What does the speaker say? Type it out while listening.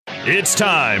It's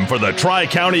time for the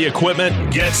Tri-County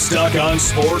Equipment Get Stuck on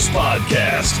Sports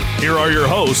podcast. Here are your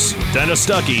hosts, Dennis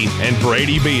Stuckey and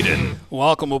Brady Beaton.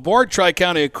 Welcome aboard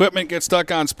Tri-County Equipment Get Stuck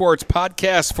on Sports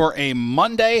podcast for a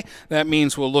Monday. That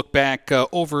means we'll look back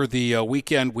over the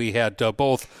weekend. We had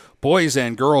both boys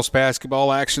and girls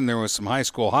basketball action. There was some high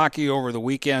school hockey over the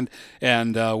weekend,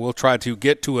 and we'll try to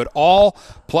get to it all.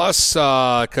 Plus,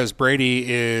 because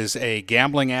Brady is a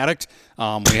gambling addict,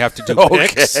 we have to do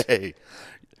picks. Okay.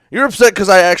 You're upset because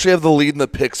I actually have the lead in the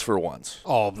picks for once.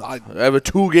 Oh, I have a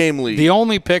 2-game lead. The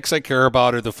only picks I care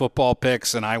about are the football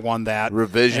picks, and I won that.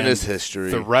 Revisionist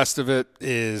history. The rest of it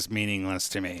is meaningless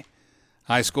to me.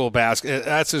 High school basketball,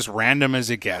 that's as random as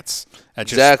it gets.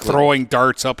 That's just throwing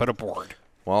darts up at a board.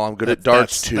 Well, I'm good at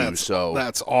darts too, so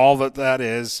that's all that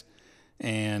is,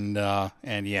 and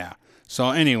yeah.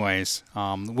 So, anyways,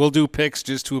 we'll do picks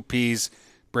just to appease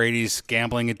Brady's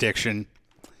gambling addiction,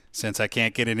 since I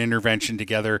can't get an intervention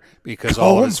together because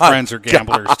all of his friends are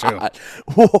gamblers too.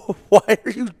 Why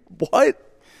are you what?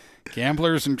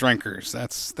 Gamblers and drinkers.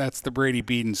 That's the Brady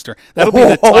Beaton story. That'll be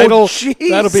the title.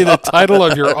 That'll be the title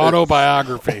of your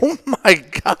autobiography. Oh my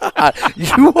God,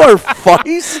 you are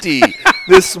feisty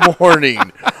this morning.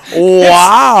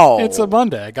 Wow, it's a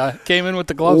Monday. I came in with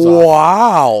the gloves off.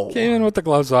 Wow, came in with the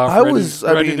gloves off.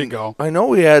 Ready to go. I know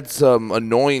we had some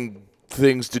annoying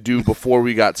things to do before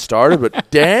we got started, but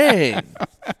dang,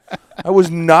 I was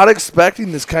not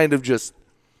expecting this kind of just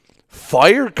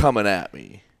fire coming at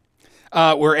me.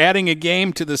 We're adding a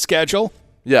game to the schedule.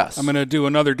 Yes. I'm going to do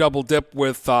another double dip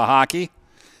with hockey.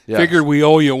 Yes. Figured we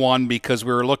owe you one because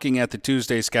we were looking at the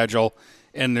Tuesday schedule,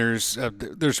 and there's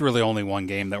really only one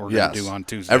game that we're going to do on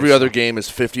Tuesday. Every other game is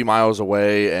 50 miles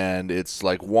away, and it's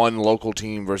like one local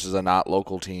team versus a not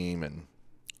local team.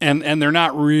 And they're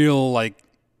not real, like,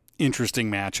 interesting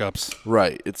matchups.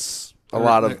 Right. It's a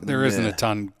lot of... There isn't a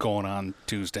ton going on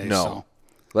Tuesday. No. So.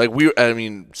 Like,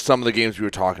 some of the games we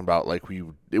were talking about, like,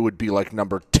 it would be like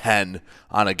number 10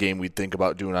 on a game we'd think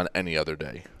about doing on any other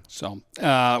day. So,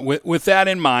 with that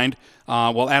in mind,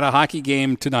 we'll add a hockey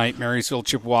game tonight. Marysville,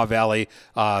 Chippewa Valley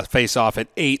face off at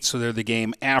 8, so they're the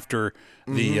game after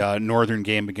the Northern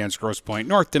game against Grosse Pointe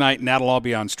North tonight, and that'll all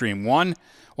be on Stream 1.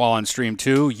 While on Stream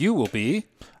 2, you will be...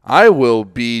 I will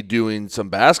be doing some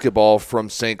basketball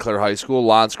from St. Clair High School.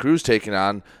 Lance Cruz taking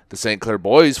on the St. Clair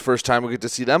boys. First time we get to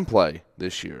see them play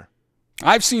this year.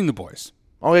 I've seen the boys.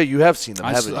 Oh, yeah, you have seen them,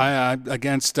 haven't you?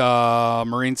 Against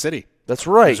Marine City. That's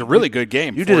right. It was a really good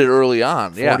game. You did it early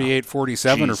on. 48-47 or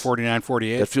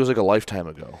 49-48. That feels like a lifetime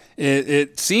ago.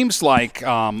 It seems like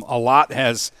a lot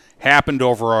has happened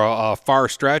over a far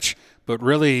stretch, but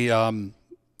really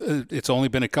it's only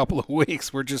been a couple of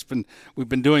weeks. We've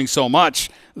been doing so much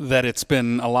that it's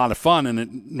been a lot of fun, and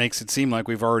it makes it seem like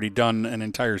we've already done an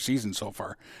entire season so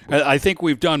far. I think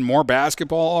we've done more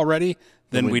basketball already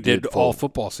than we did all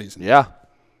football season. Yeah.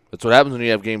 That's what happens when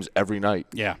you have games every night.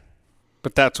 Yeah.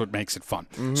 But that's what makes it fun.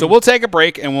 Mm-hmm. So we'll take a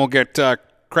break, and we'll get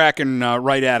cracking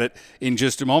right at it in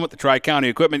just a moment. The Tri-County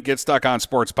Equipment Get Stuck on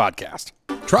Sports podcast.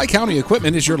 Tri-County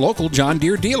Equipment is your local John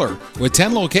Deere dealer. With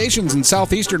 10 locations in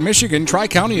southeastern Michigan,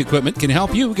 Tri-County Equipment can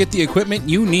help you get the equipment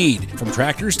you need. From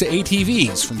tractors to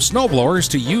ATVs, from snowblowers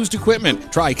to used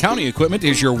equipment, Tri-County Equipment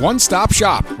is your one-stop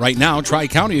shop. Right now,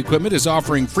 Tri-County Equipment is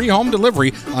offering free home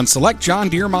delivery on select John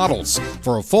Deere models.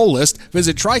 For a full list,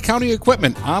 visit Tri-County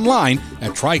Equipment online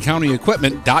at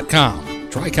tricountyequipment.com.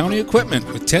 Tri-County Equipment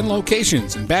with 10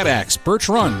 locations in Bad Axe, Birch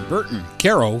Run, Burton,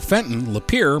 Caro, Fenton,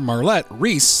 Lapeer, Marlette,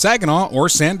 Reese, Saginaw, or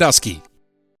Sandusky.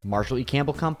 Marshall E.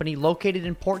 Campbell Company, located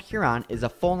in Port Huron, is a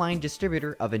full-line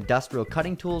distributor of industrial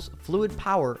cutting tools, fluid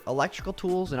power, electrical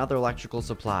tools, and other electrical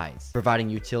supplies, providing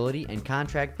utility and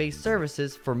contract-based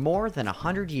services for more than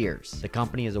 100 years. The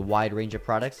company has a wide range of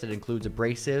products that includes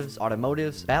abrasives,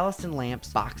 automotives, ballast and lamps,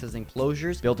 boxes and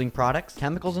closures, building products,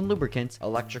 chemicals and lubricants,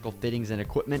 electrical fittings and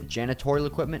equipment, janitorial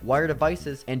equipment, wire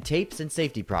devices, and tapes and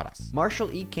safety products.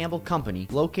 Marshall E. Campbell Company,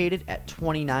 located at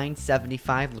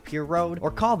 2975 Lapeer Road,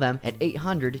 or call them at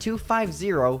 800-250-7520.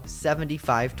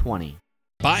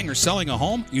 Buying or selling a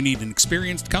home? You need an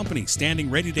experienced company standing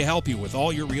ready to help you with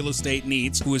all your real estate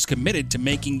needs, who is committed to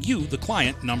making you the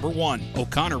client number one.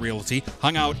 O'Connor Realty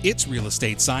hung out its real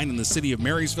estate sign in the city of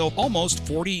Marysville almost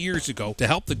 40 years ago to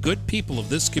help the good people of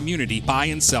this community buy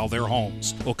and sell their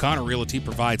homes. O'Connor Realty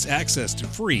provides access to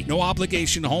free,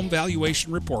 no-obligation home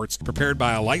valuation reports prepared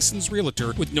by a licensed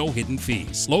realtor with no hidden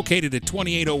fees. Located at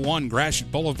 2801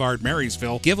 Gratiot Boulevard,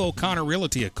 Marysville, give O'Connor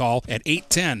Realty a call at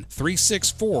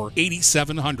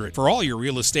 810-364-8700 for all your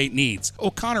real estate needs.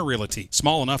 O'Connor Realty,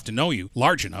 small enough to know you,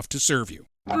 large enough to serve you.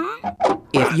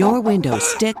 If your windows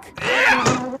stick,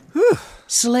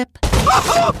 slip,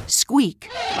 Squeak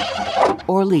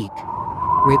or leak.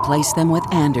 Replace them with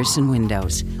Andersen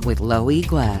windows. With low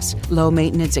E-glass,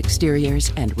 low-maintenance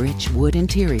exteriors, and rich wood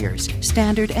interiors,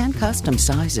 standard and custom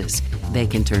sizes, they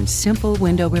can turn simple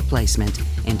window replacement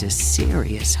into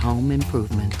serious home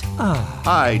improvement.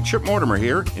 Hi, Chip Mortimer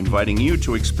here, inviting you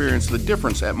to experience the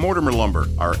difference at Mortimer Lumber.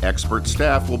 Our expert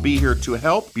staff will be here to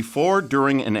help before,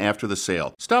 during, and after the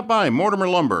sale. Stop by Mortimer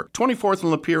Lumber, 24th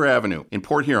and Lapeer Avenue in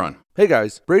Port Huron. Hey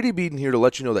guys, Brady Beaton here to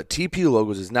let you know that TP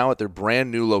Logos is now at their brand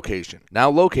new location. Now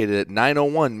located at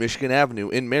 901 Michigan Avenue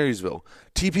in Marysville,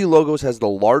 TP Logos has the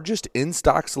largest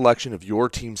in-stock selection of your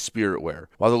team's spirit wear.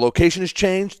 While the location has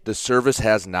changed, the service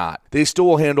has not. They still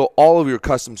will handle all of your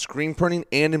custom screen printing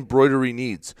and embroidery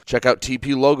needs. Check out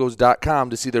tplogos.com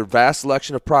to see their vast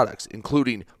selection of products,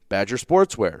 including Badger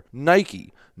Sportswear,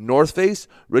 Nike, North Face,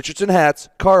 Richardson hats,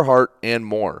 Carhartt, and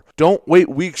more. Don't wait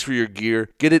weeks for your gear.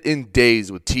 Get it in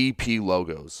days with TP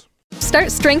Logos.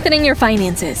 Start strengthening your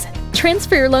finances.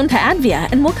 Transfer your loan to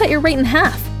Advia and we'll cut your rate in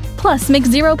half. Plus, make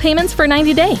 0 payments for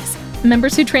 90 days.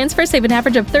 Members who transfer save an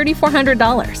average of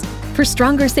 $3,400. For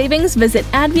stronger savings, visit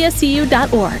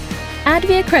adviacu.org.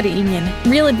 Advia Credit Union.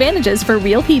 Real advantages for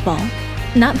real people.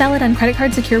 Not valid on credit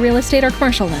card, secure real estate, or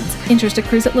commercial loans. Interest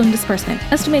accrues at loan disbursement.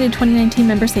 Estimated 2019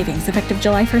 member savings effective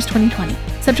July 1st, 2020.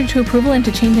 Subject to approval and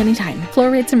to change anytime. Floor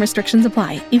rates and restrictions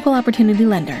apply. Equal opportunity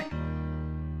lender.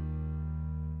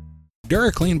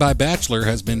 DuraClean by Bachelor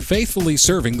has been faithfully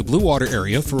serving the Blue Water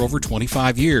area for over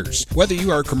 25 years. Whether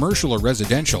you are commercial or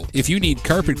residential, if you need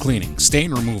carpet cleaning,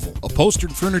 stain removal,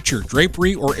 upholstered furniture,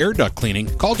 drapery, or air duct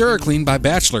cleaning, call DuraClean by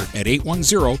Bachelor at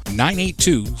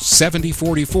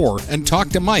 810-982-7044 and talk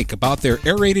to Mike about their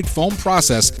aerated foam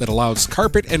process that allows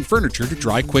carpet and furniture to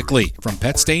dry quickly. From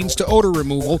pet stains to odor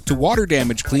removal to water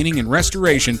damage cleaning and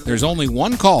restoration, there's only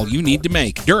one call you need to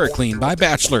make. DuraClean by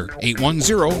Bachelor,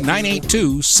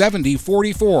 810-982-7044.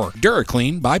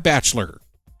 DuraClean by Bachelor.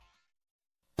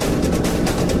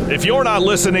 If you're not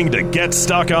listening to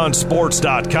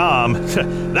GetStuckOnSports.com,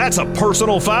 that's a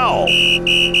personal foul.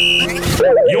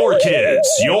 Your kids,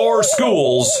 your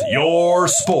schools, your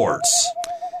sports.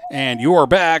 And you're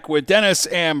back with Dennis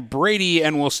and Brady,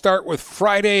 and we'll start with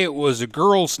Friday. It was a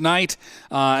girls' night,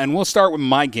 and we'll start with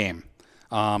my game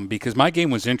because my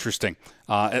game was interesting,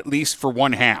 at least for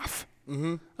one half.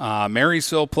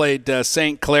 Marysville played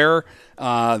St. Clair.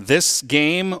 This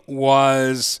game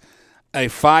was a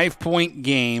 5-point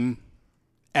game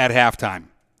at halftime.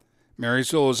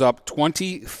 Marysville was up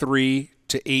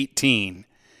 23-18.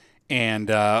 And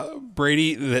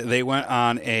Brady, they went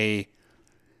on a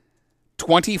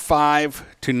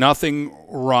 25-0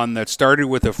 run that started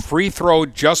with a free throw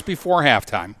just before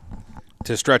halftime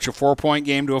to stretch a 4-point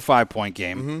game to a 5-point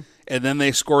game. And then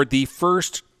they scored the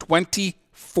first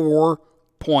 24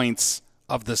 points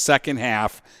of the second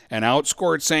half and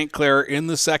outscored St. Clair in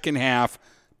the second half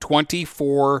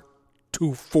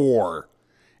 24-4.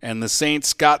 And the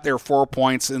Saints got their 4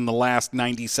 points in the last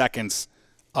 90 seconds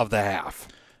of the half.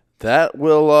 That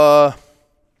will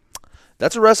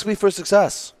that's a recipe for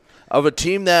success of a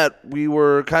team that we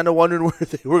were kind of wondering where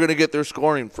they were going to get their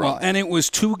scoring from. Well, and it was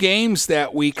 2 games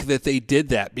that week that they did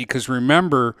that because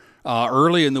remember,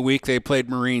 early in the week they played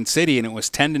Marine City and it was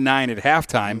 10-9 at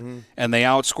halftime, and they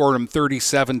outscored them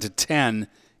 37-10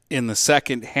 in the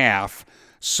second half.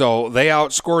 So they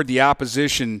outscored the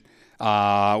opposition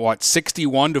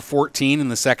 61-14 in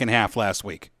the second half last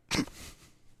week.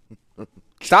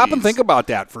 Stop and think about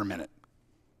that for a minute.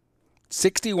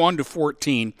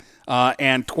 61-14,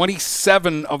 and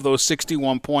 27 of those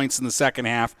 61 points in the second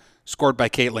half scored by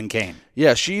Caitlin Kane.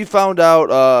 Yeah, she found out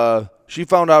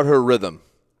her rhythm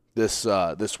this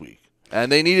week,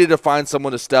 and they needed to find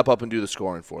someone to step up and do the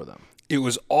scoring for them. It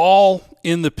was all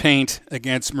in the paint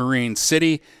against Marine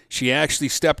City. She actually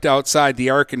stepped outside the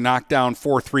arc and knocked down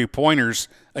 4 3-pointers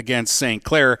against St.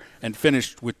 Clair and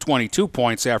finished with 22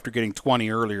 points after getting 20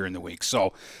 earlier in the week.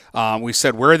 So we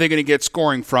said, where are they going to get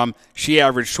scoring from? She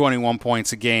averaged 21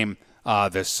 points a game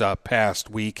this past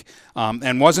week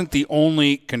and wasn't the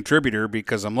only contributor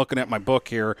because I'm looking at my book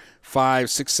here, 5,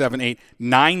 6, 7, 8,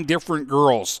 9 different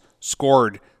girls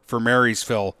scored for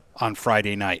Marysville on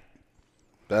Friday night.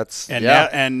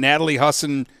 And Natalie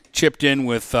Husson chipped in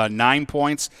with 9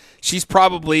 points. She's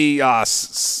probably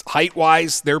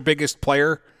height-wise their biggest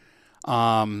player,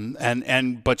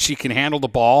 but she can handle the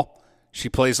ball. She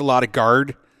plays a lot of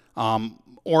guard,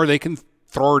 or they can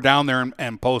throw her down there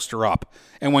and post her up.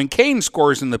 And when Kane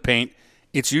scores in the paint,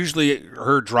 it's usually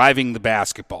her driving the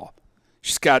basketball.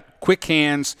 She's got quick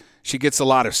hands. She gets a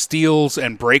lot of steals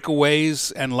and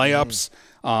breakaways and layups.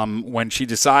 When she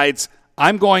decides,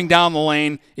 I'm going down the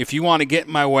lane. If you want to get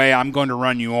in my way, I'm going to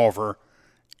run you over.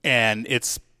 and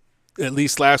it's, at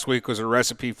least last week, was a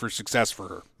recipe for success for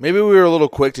her. Maybe we were a little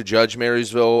quick to judge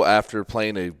Marysville after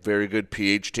playing a very good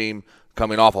PH team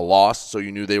coming off a loss, so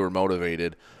you knew they were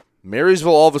motivated.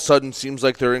 Marysville all of a sudden seems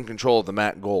like they're in control of the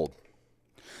MAC Gold.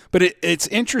 But it's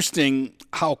interesting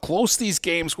how close these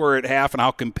games were at half and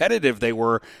how competitive they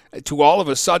were to all of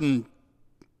a sudden,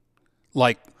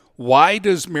 like, why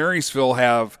does Marysville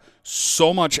have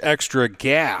so much extra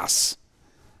gas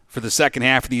for the second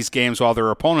half of these games while their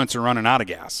opponents are running out of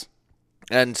gas?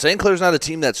 And St. Clair's not a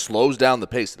team that slows down the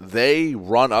pace. They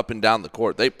run up and down the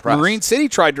court. They press. Marine City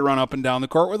tried to run up and down the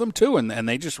court with them too, and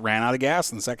they just ran out of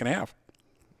gas in the second half.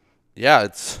 Yeah,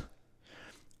 it's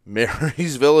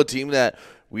Marysville, a team that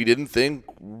we didn't think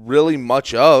really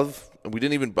much of. We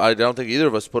didn't even. I don't think either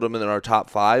of us put them in our top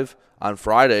 5 on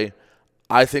Friday.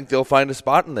 I think they'll find a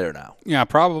spot in there now. Yeah,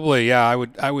 probably. Yeah,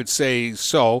 I would say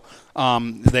so.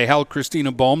 They held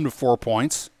Christina Bohm to 4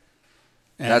 points.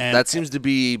 That seems to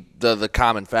be the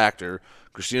common factor.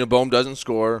 Christina Bohm doesn't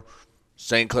score.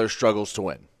 St. Clair struggles to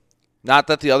win. Not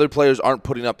that the other players aren't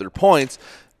putting up their points.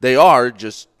 They are,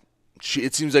 just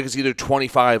it seems like it's either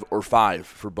 25 or 5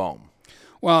 for Bohm.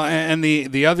 Well, and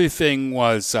the other thing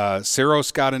was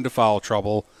Saros got into foul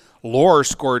trouble. Lohr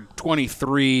scored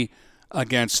 23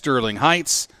 against Sterling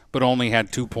Heights, but only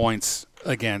had 2 points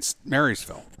against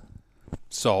Marysville.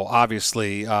 So,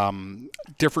 obviously,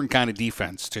 different kind of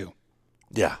defense, too.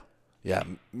 Yeah.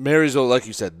 Marysville, like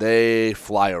you said, they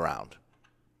fly around.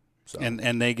 So.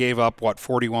 And they gave up,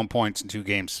 41 points in 2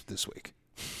 games this week,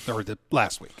 or the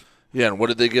last week. Yeah, and what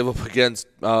did they give up against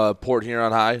Port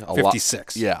Huron High?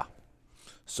 56. Yeah.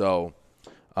 So,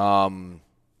 I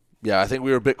think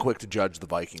we were a bit quick to judge the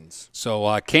Vikings.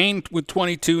 So, Kane with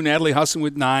 22, Natalie Husson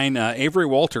with 9, Avery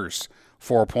Walters,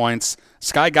 4 points.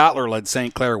 Sky Gottler led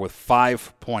St. Clair with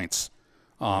 5 points.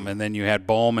 And then you had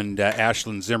Bohm and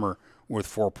Ashlyn Zimmer with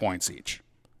 4 points each.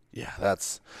 Yeah,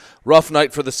 that's rough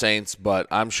night for the Saints, but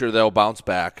I'm sure they'll bounce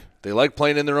back. They like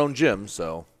playing in their own gym,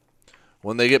 so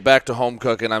when they get back to home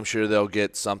cooking, I'm sure they'll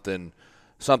get something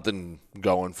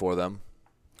going for them.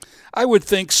 I would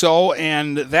think so,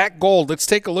 and that gold, let's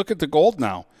take a look at the gold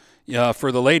now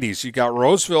for the ladies. You got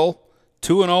Roseville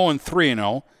 2-0 and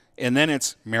 3-0, and then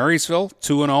it's Marysville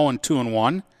 2-0 and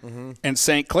 2-1, and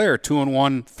St. Clair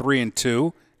 2-1,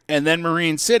 3-2, and then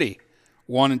Marine City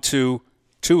 1-2,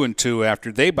 2-2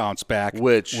 after they bounced back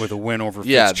with a win over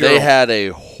Fitzgerald. Yeah, they had a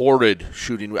horrid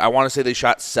shooting. I want to say they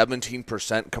shot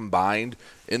 17% combined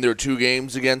in their 2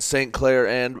 games against St. Clair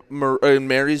and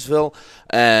Marysville,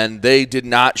 and they did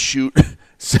not shoot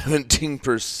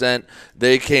 17%.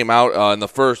 They came out in the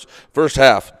first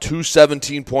half, 2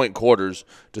 17-point quarters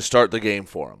to start the game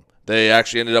for them. They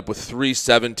actually ended up with 3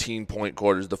 17-point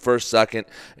quarters. The first, second,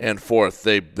 and fourth,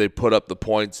 they put up the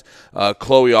points.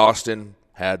 Chloe Austin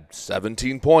had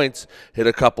 17 points, hit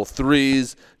a couple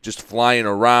threes, just flying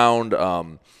around.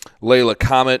 Layla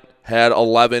Comet had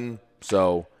 11,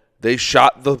 so they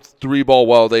shot the 3-ball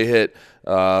well. They hit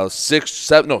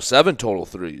 7 total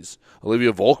threes.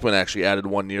 Olivia Volkman actually added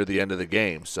 1 near the end of the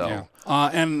game. So, yeah.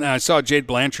 And I saw Jade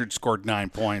Blanchard scored 9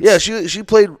 points. Yeah, she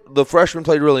played. The freshman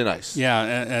played really nice. Yeah,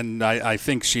 and I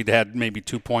think she'd had maybe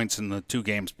 2 points in the 2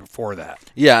 games before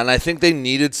that. Yeah, and I think they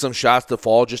needed some shots to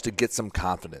fall just to get some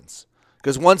confidence.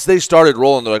 Because once they started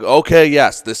rolling, they're like, okay,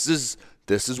 yes, this is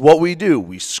what we do.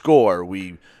 We score.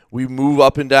 We move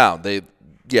up and down. They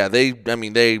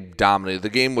dominated. The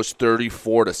game was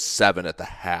 34-7 at the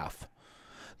half.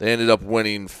 They ended up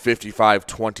winning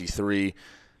 55-23.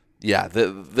 Yeah,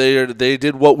 they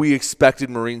did what we expected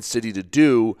Marine City to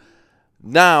do.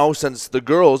 Now, since the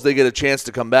girls, they get a chance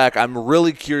to come back, I'm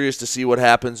really curious to see what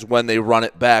happens when they run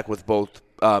it back with both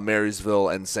Marysville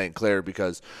and St. Clair,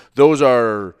 because those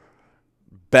are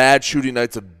bad shooting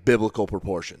nights of biblical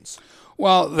proportions.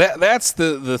 Well, that's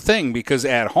the thing, because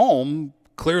at home,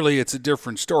 clearly it's a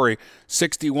different story.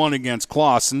 61 against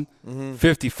Clawson,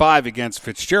 55 against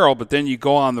Fitzgerald, but then you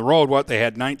go on the road, they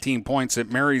had 19 points at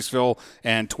Marysville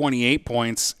and 28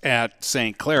 points at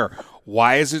St. Clair.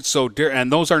 Why is it so different?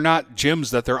 And those are not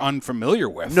gyms that they're unfamiliar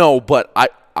with. No, but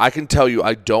I can tell you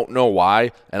I don't know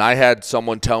why, and I had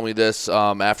someone tell me this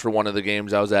after one of the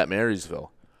games I was at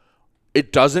Marysville.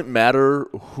 It doesn't matter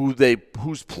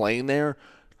who's playing there.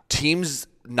 Teams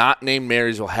not named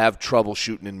Marysville have trouble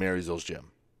shooting in Marysville's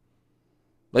gym.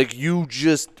 Like,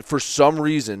 for some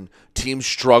reason, teams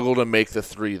struggle to make the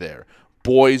 3 there.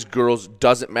 Boys, girls,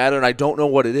 doesn't matter, and I don't know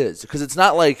what it is. Because it's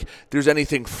not like there's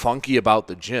anything funky about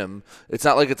the gym. It's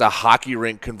not like it's a hockey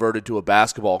rink converted to a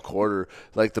basketball court, or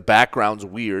like the background's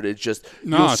weird. It's just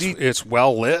it's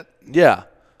well lit. Yeah.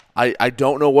 I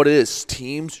don't know what it is.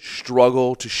 Teams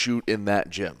struggle to shoot in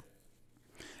that gym.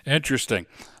 Interesting.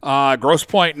 Grosse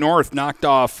Pointe North knocked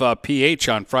off PH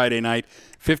on Friday night,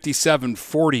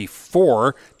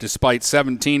 57-44, despite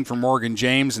 17 from Morgan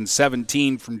James and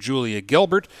 17 from Julia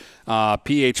Gilbert.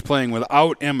 PH playing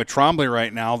without Emma Trombley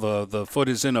right now. The foot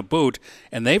is in a boot,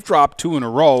 and they've dropped 2 in a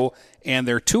row, and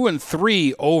they're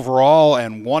 2-3 overall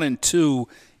and 1-2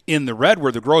 in the red,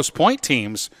 where the Grosse Pointe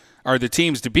teams are the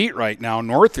teams to beat right now.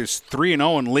 North is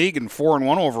 3-0 in league and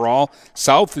 4-1 overall.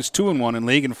 South is 2-1 in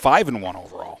league and 5-1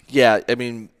 overall. Yeah, I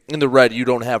mean, in the red, you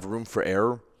don't have room for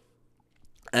error.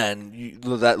 And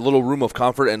that little room of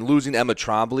comfort, and losing Emma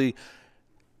Trombley,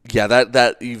 yeah,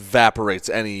 that evaporates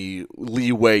any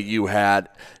leeway you had.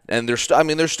 And they're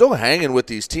still hanging with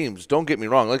these teams. Don't get me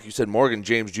wrong. Like you said, Morgan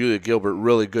James, Julia Gilbert,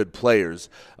 really good players.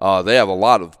 They have a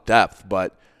lot of depth,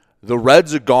 but the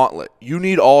red's a gauntlet. You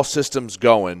need all systems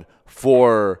going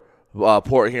for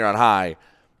Port Huron High.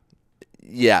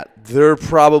 Yeah, they're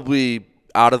probably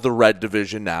out of the red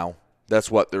division now. That's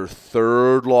what, their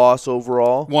 3rd loss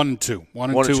overall? 1-2.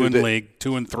 1-2 in league,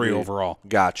 2-3 overall.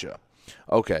 Gotcha.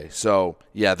 Okay, so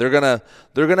yeah, they're gonna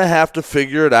have to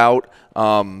figure it out.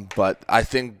 But I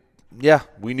think, yeah,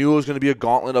 we knew it was going to be a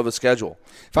gauntlet of a schedule.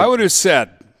 If I would have said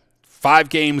 5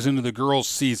 games into the girls'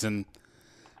 season,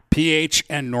 PH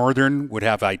and Northern would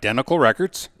have identical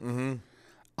records,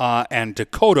 and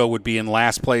Dakota would be in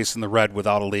last place in the red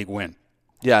without a league win.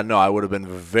 Yeah, no, I would have been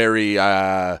very,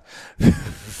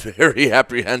 very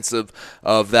apprehensive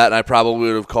of that, and I probably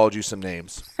would have called you some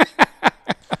names.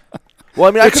 Well,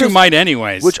 I mean, which you might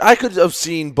anyways. Which I could have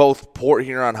seen both Port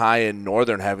Huron High and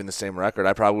Northern having the same record.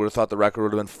 I probably would have thought the record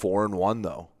would have been 4-1,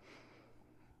 though.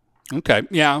 Okay,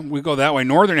 yeah, we go that way.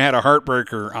 Northern had a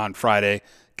heartbreaker on Friday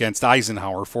against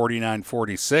Eisenhower,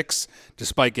 49-46,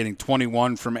 despite getting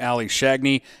 21 from Allie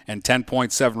Shagney and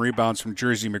 10.7 rebounds from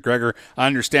Jersey McGregor. I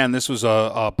understand this was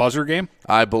a buzzer game?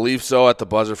 I believe so at the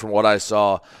buzzer from what I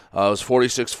saw. It was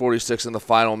 46-46 in the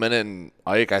final minute, and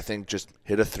Ike, I think, just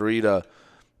hit a 3 to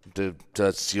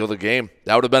seal the game.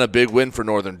 That would have been a big win for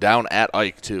Northern, down at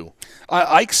Ike, too.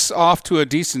 Ike's off to a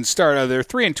decent start. They're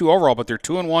 3-2 overall, but they're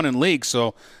 2-1 in league,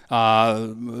 so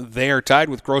they are tied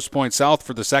with Grosse Pointe South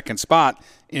for the 2nd spot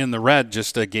in the red,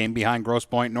 just a game behind Grosse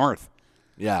Pointe North.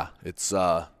 Yeah, it's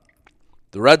the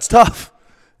red's tough.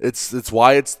 It's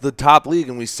why it's the top league,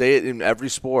 and we say it in every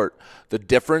sport. The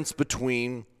difference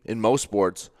between, in most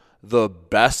sports, the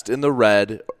best in the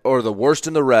red or the worst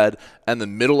in the red and the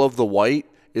middle of the white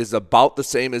is about the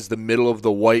same as the middle of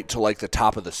the white to like the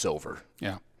top of the silver.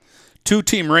 Yeah.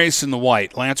 2-team race in the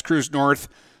white. L'Anse Creuse North,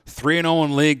 3-0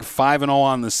 in league, 5-0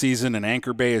 on the season, and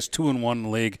Anchor Bay is 2-1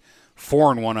 in league,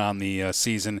 4-1 on the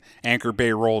season. Anchor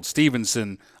Bay rolled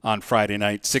Stevenson on Friday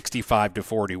night,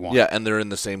 65-41. Yeah, and they're in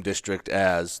the same district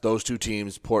as those 2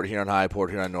 teams, Port Huron High,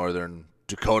 Port Huron Northern,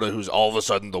 Dakota, who's all of a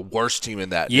sudden the worst team in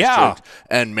that district,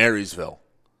 and Marysville.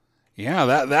 Yeah,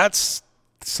 that's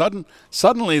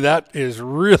suddenly that is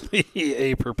really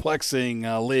a perplexing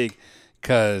league,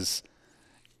 because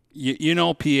you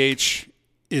know PH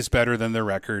is better than their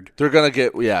record. They're going to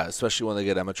get, especially when they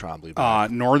get Emma Trombley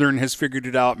back. Northern has figured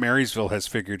it out. Marysville has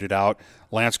figured it out.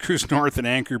 L'Anse Creuse North and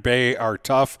Anchor Bay are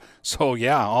tough. So,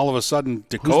 yeah, all of a sudden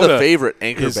Dakota Who's the favorite?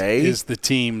 Anchor Bay? Is the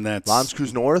team that's... L'Anse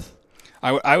Creuse North?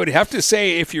 I would have to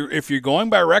say if you're going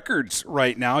by records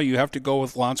right now, you have to go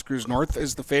with L'Anse Creuse North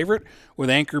as the favorite, with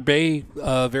Anchor Bay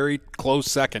very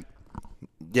close second.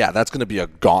 Yeah, that's going to be a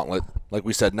gauntlet. Like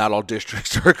we said, not all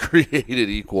districts are created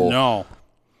equal. No.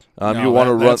 You want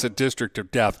to run. That's a district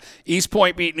of death. East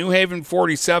Point beat New Haven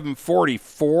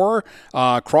 47-44.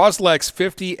 Croslex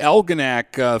 50,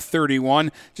 Elginak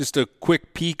 31. Just a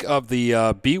quick peek of the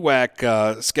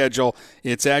BWAC schedule.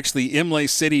 It's actually Imlay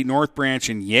City, North Branch,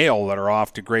 and Yale that are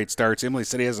off to great starts. Imlay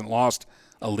City hasn't lost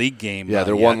a league game. Yeah,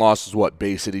 their one loss is what,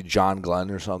 Bay City, John Glenn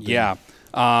or something? Yeah.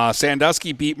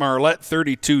 Sandusky beat Marlette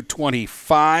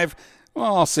 32-25.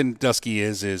 Well, Sandusky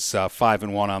is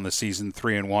 5-1 on the season,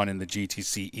 3-1 in the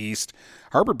GTC East.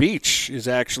 Harbor Beach is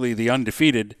actually the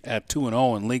undefeated at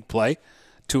 2-0 in league play,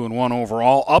 2-1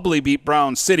 overall. Ubly beat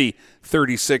Brown City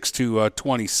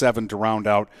 36-27 to round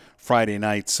out Friday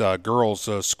night's girls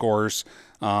scores.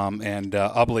 And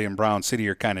Ubly and Brown City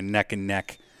are kind of neck and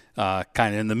neck,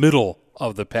 kind of in the middle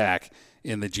of the pack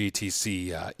in the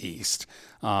GTC East.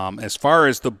 As far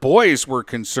as the boys were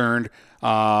concerned,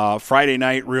 Friday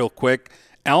night real quick,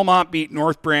 Almont beat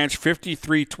North Branch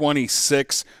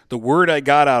 53-26. The word I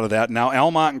got out of that, now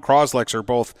Almont and Croslex are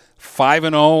both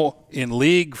 5-0 in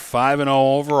league, 5-0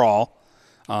 overall,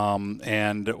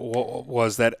 and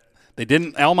was that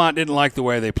Almont didn't like the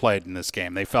way they played in this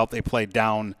game. They felt they played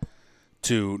down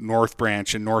to North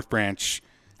Branch, and North Branch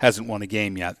hasn't won a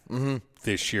game yet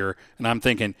this year. And I'm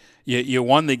thinking, you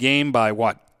won the game by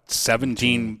what?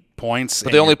 17 points.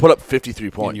 But they only put up 53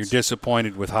 points. And you're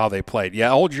disappointed with how they played. Yeah,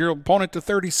 hold your opponent to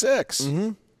 36.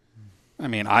 Mm-hmm. I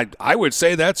mean, I would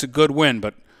say that's a good win,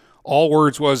 but all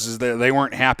words was that they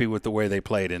weren't happy with the way they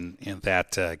played in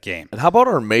that game. And how about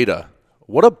Armada?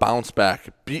 What a bounce back.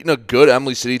 Beating a good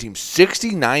Emily City team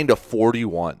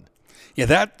 69-41. Yeah,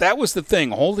 that was the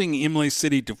thing, holding Imlay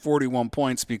City to 41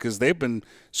 points because they've been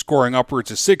scoring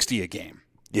upwards of 60 a game.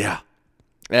 Yeah.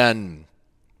 And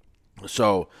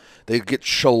so they get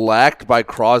shellacked by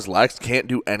Croslex, can't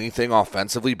do anything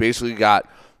offensively, basically got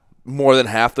more than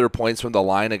half their points from the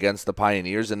line against the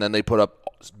Pioneers, and then they put up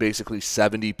basically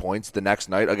 70 points the next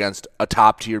night against a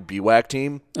top-tier BWAC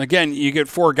team. Again, you get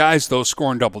 4 guys, though,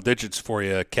 scoring double digits for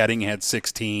you. Ketting had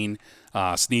 16.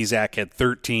 Sneezak had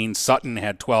 13, Sutton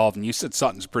had 12, and you said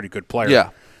Sutton's a pretty good player. Yeah.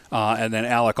 And then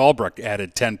Alec Albrecht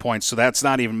added 10 points, so that's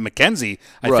not even McKenzie,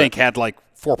 I think, had like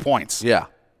 4 points. Yeah.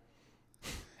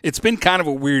 It's been kind of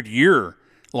a weird year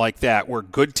like that where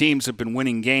good teams have been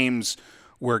winning games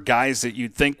where guys that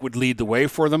you'd think would lead the way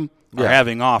for them are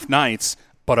having off nights,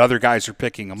 but other guys are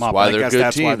picking them up. I guess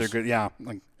that's teams. why they're good. Yeah,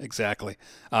 exactly.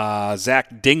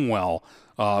 Zach Dingwell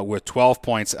with 12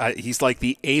 points. He's like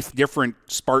the 8th different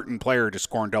Spartan player to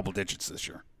score in double digits this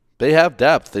year. They have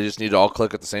depth. They just need to all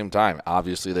click at the same time.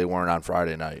 Obviously, they weren't on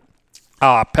Friday night.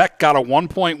 Peck got a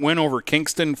 1-point win over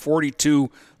Kingston,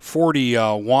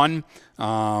 42-41.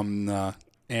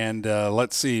 And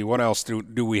let's see, what else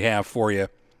do we have for you?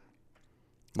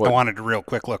 What? I wanted a real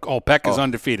quick look. Peck is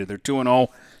undefeated. They're 2-0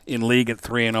 in league and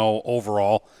 3-0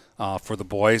 overall for the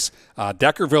boys.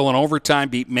 Deckerville in overtime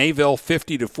beat Mayville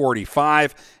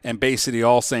 50-45, and Bay City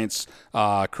All Saints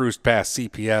cruised past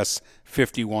CPS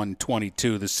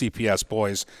 51-22. The CPS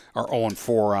boys are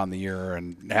 0-4 on the year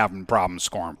and having problems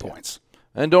scoring points.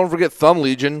 And don't forget Thumb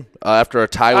Legion after a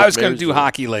tie with I was going to do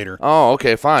hockey later. Oh,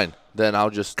 okay, fine. Then I'll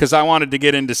just... Because I wanted to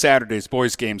get into Saturday's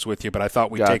boys games with you, but I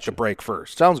thought we'd take the break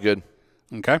first. Sounds good.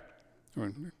 Okay.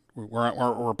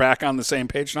 We're back on the same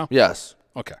page now? Yes.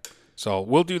 Okay. So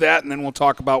we'll do that, and then we'll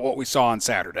talk about what we saw on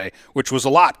Saturday, which was a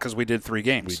lot because we did 3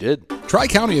 games. We did.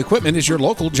 Tri-County Equipment is your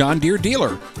local John Deere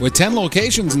dealer. With 10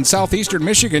 locations in southeastern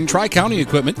Michigan, Tri-County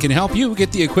Equipment can help you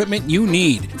get the equipment you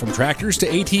need. From tractors to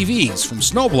ATVs, from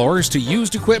snowblowers to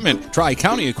used equipment,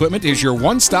 Tri-County Equipment is your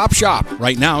one-stop shop.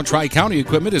 Right now, Tri-County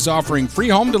Equipment is offering free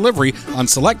home delivery on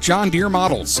select John Deere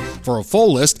models. For a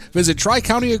full list, visit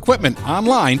Tri-County Equipment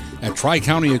online at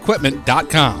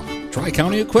tricountyequipment.com.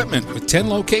 Tri-County Equipment with 10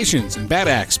 locations in Bad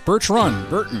Axe, Birch Run,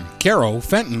 Burton, Caro,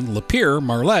 Fenton, Lapeer,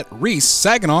 Marlette, Reese,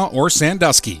 Saginaw, or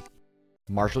Sandusky.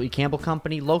 Marshall E. Campbell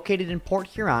Company, located in Port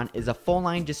Huron, is a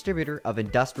full-line distributor of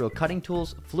industrial cutting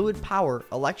tools, fluid power,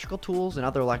 electrical tools, and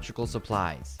other electrical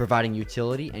supplies, providing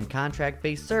utility and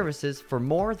contract-based services for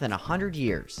more than 100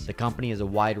 years. The company has a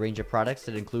wide range of products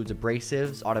that includes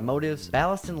abrasives, automotives,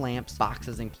 ballast and lamps,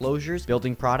 boxes and closures,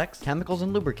 building products, chemicals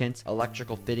and lubricants,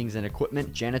 electrical fittings and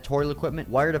equipment, janitorial equipment,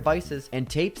 wire devices, and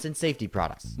tapes and safety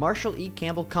products. Marshall E.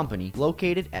 Campbell Company,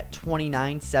 located at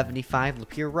 2975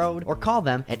 Lapeer Road, or call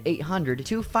them at 800-250-7520.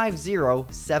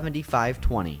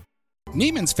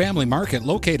 Neiman's Family Market,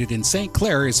 located in St.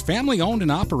 Clair, is family-owned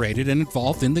and operated and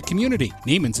involved in the community.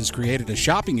 Neiman's has created a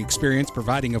shopping experience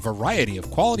providing a variety of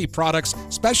quality products,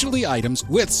 specialty items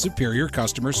with superior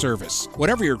customer service.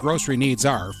 Whatever your grocery needs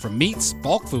are, from meats,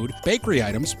 bulk food, bakery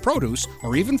items, produce,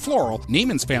 or even floral,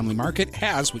 Neiman's Family Market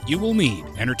has what you will need.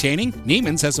 Entertaining?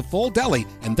 Neiman's has a full deli,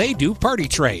 and they do party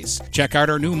trays. Check out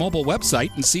our new mobile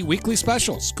website and see weekly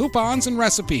specials, coupons, and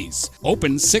recipes.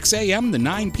 Open 6 a.m. to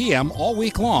 9 p.m. all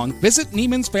week long. Visit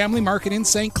Neiman's Family Market in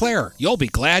St. Clair. You'll be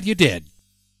glad you did.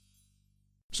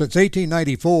 Since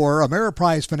 1894,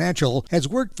 Ameriprise Financial has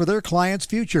worked for their clients'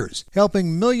 futures,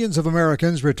 helping millions of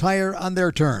Americans retire on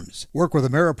their terms. Work with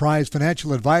Ameriprise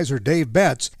Financial Advisor Dave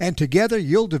Betts, and together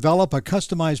you'll develop a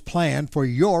customized plan for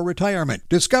your retirement.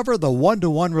 Discover the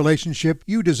one-to-one relationship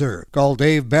you deserve. Call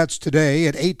Dave Betts today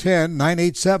at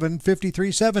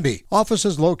 810-987-5370. Office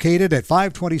is located at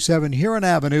 527 Huron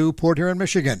Avenue, Port Huron,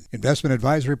 Michigan. Investment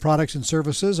advisory products and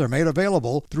services are made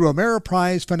available through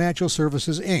Ameriprise Financial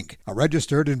Services, Inc., a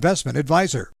registered investment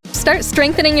advisor. Start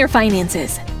strengthening your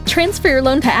finances. Transfer your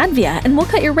loan to Advia and we'll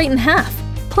cut your rate in half.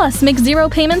 Plus, make 0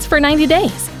 payments for 90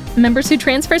 days. Members who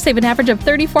transfer save an average of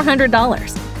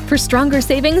 $3,400. For stronger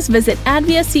savings, visit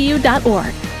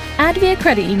adviacu.org. Advia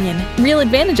Credit Union. Real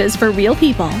advantages for real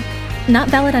people. Not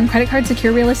valid on credit card,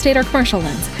 secure real estate, or commercial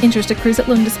loans. Interest accrues at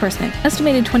loan disbursement.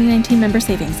 Estimated 2019 member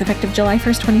savings effective July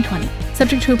 1st, 2020.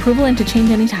 Subject to approval and to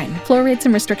change anytime. Floor rates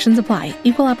and restrictions apply.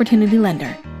 Equal opportunity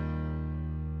lender.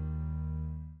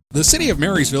 The City of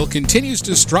Marysville continues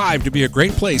to strive to be a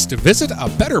great place to visit, a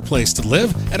better place to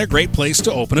live, and a great place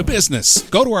to open a business.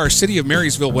 Go to our City of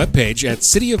Marysville webpage at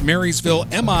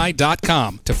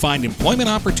cityofmarysvillemi.com to find employment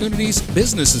opportunities,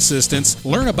 business assistance,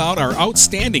 learn about our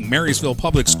outstanding Marysville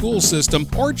public school system,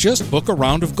 or just book a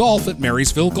round of golf at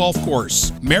Marysville Golf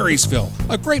Course. Marysville,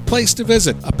 a great place to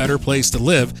visit, a better place to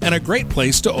live, and a great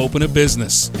place to open a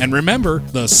business. And remember,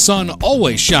 the sun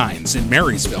always shines in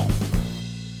Marysville.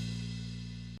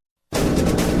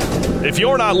 If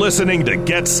you're not listening to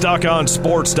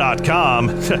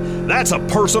GetStuckOnSports.com, that's a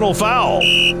personal foul.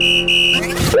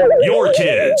 Your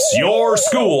kids, your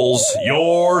schools,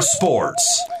 your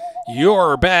sports.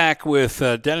 You're back with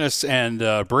Dennis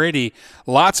and Brady.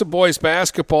 Lots of boys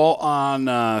basketball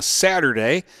on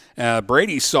Saturday.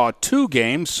 Brady saw 2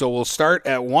 games, so we'll start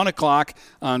at 1 o'clock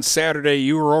on Saturday.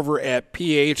 You were over at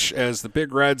PH as the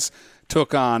Big Reds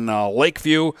took on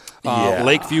Lakeview.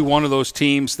 Lakeview, one of those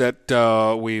teams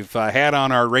that we've had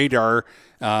on our radar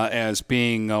as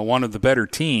being one of the better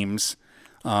teams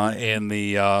in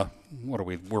the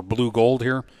we're blue gold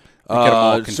here.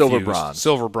 Silver bronze.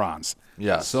 Silver bronze.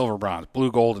 Yes. Silver bronze. Blue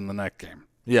gold in the next game.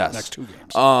 Yes. Next 2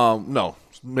 games. No,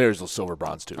 Marysville silver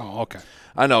bronze too. Oh, okay.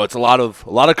 I know it's a lot of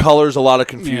colors, a lot of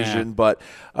confusion, but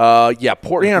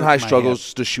Port Huron High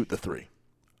struggles to shoot the 3.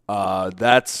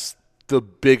 That's the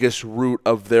biggest root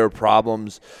of their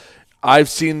problems. I've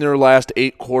seen their last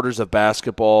 8 quarters of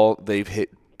basketball. They've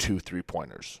hit 2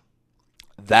 3-pointers.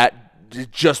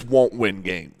 That just won't win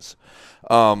games.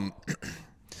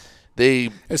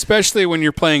 Especially when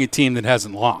you're playing a team that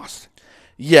hasn't lost.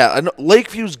 Yeah, and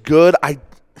Lakeview's good.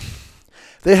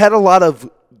 They had a lot of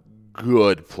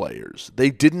good players.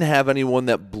 They didn't have anyone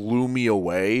that blew me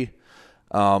away.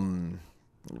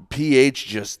 PH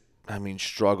just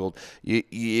struggled.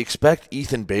 You expect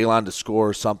Ethan Balon to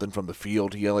score something from the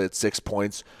field. He only had 6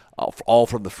 points, all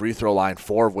from the free throw line,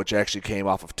 4 of which actually came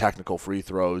off of technical free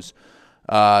throws.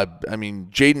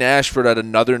 Jaden Ashford had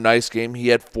another nice game. He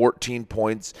had 14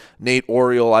 points. Nate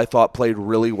Oriole, I thought, played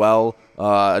really well.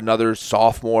 Another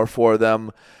sophomore for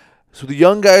them. So the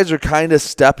young guys are kind of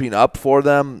stepping up for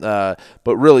them.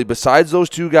 But really, besides those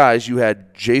 2 guys, you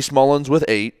had Jace Mullins with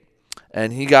 8,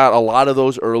 and he got a lot of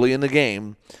those early in the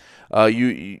game.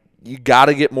 You got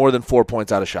to get more than 4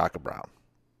 points out of Shaka Brown.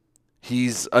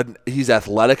 He's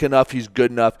athletic enough. He's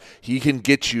good enough. He can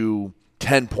get you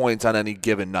 10 points on any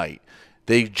given night.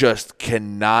 They just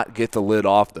cannot get the lid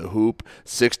off the hoop.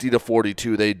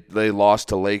 60-42, they lost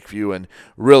to Lakeview, and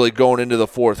really going into the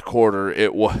fourth quarter,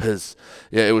 it was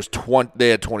 20. They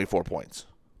had 24 points.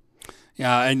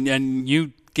 Yeah, and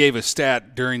you gave a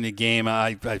stat during the game.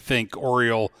 I think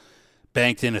Oriole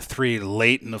banked in a 3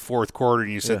 late in the fourth quarter,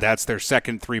 and you said that's their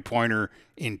second 3-pointer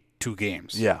in 2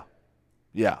 games. Yeah.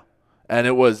 And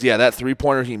it was, that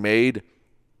 3-pointer he made,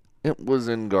 it was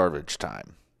in garbage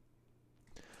time.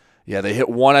 Yeah, they hit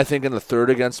 1, I think, in the third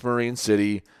against Marine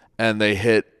City, and they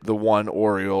hit the 1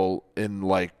 Oriole in,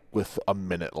 with a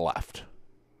minute left.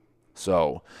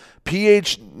 So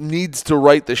PH needs to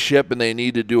right the ship, and they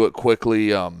need to do it quickly.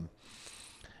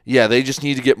 They just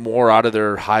need to get more out of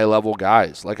their high-level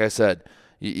guys. Like I said,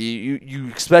 you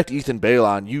expect Ethan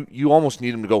Balon. You almost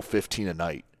need him to go 15 a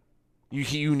night.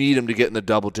 You need him to get in the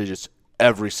double digits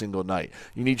every single night.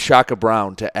 You need Shaka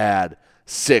Brown to add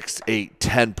 6, 8,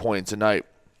 10 points a night.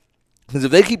 Because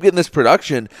if they keep getting this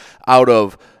production out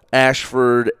of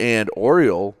Ashford and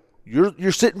Oriole,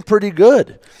 you're sitting pretty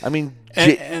good. And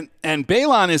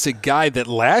Balon is a guy that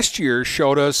last year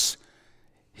showed us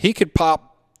he could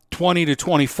pop 20 to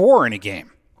 24 in a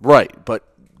game. Right, but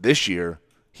this year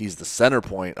he's the center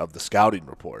point of the scouting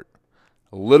report.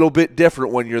 A little bit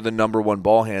different when you're the number 1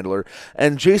 ball handler.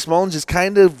 And Jace Mullins has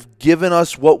kind of given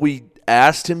us what we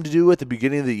asked him to do at the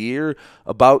beginning of the year,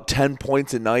 about 10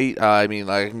 points a night. I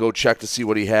can go check to see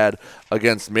what he had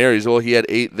against Marysville. He had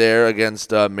 8 there.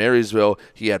 Against Marysville,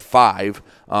 he had 5.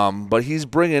 But he's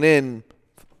bringing in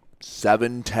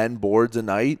 7, 10 boards a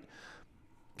night.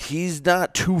 He's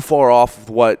not too far off of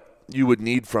what you would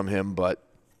need from him, but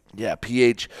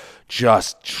PH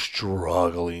just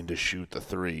struggling to shoot the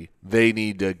 3. They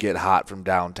need to get hot from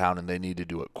downtown, and they need to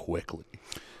do it quickly.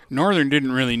 Northern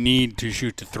didn't really need to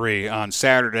shoot the 3 on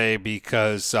Saturday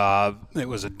because it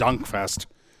was a dunk fest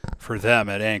for them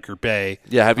at Anchor Bay.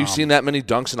 Yeah, have you seen that many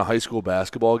dunks in a high school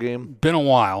basketball game? Been a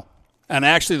while. And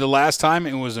actually the last time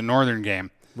it was a Northern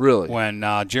game. Really? When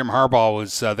Jim Harbaugh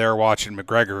was there watching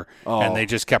McGregor, and they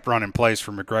just kept running plays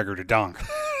for McGregor to dunk.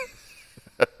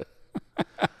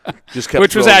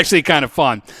 Which was actually kind of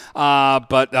fun.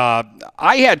 But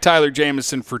I had Tyler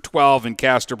Jamison for 12 and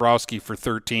Cass Dabrowski for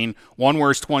 13. One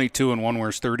wears 22 and one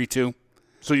wears 32.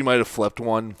 So you might have flipped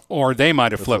one. Or they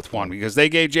might have flipped one because they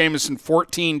gave Jamison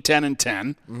 14, 10, and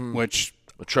 10, which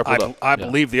I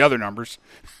believe the other numbers.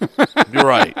 You're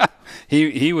right.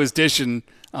 He was dishing,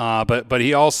 but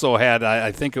he also had,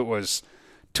 I think it was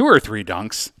 2 or 3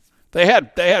 dunks. They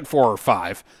had 4 or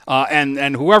 5,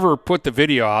 and whoever put the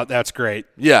video out, that's great.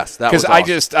 Yes, that was awesome.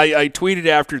 Because I tweeted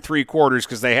after 3 quarters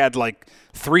because they had like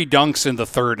 3 dunks in the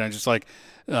third, and I just like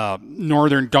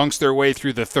Northern dunks their way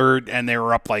through the third, and they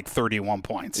were up like 31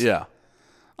 points. Yeah.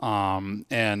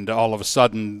 And all of a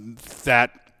sudden,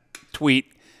 that tweet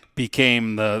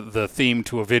became the theme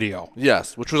to a video.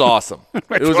 Yes, which was awesome.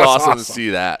 It was awesome to see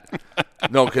that.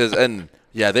 No,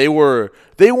 they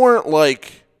weren't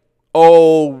like,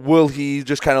 oh, will he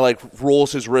just kind of like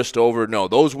rolls his wrist over? No,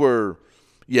 those were,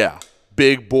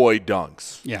 big boy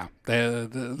dunks. Yeah,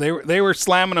 they were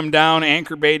slamming them down.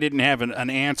 Anchor Bay didn't have an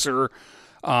answer,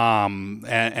 and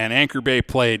Anchor Bay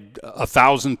played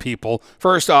 1,000 people.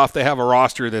 First off, they have a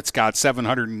roster that's got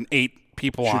 708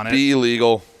 people on it. Should be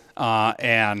illegal.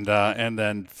 And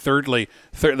then thirdly,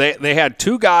 they had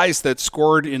 2 guys that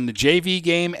scored in the JV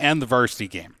game and the varsity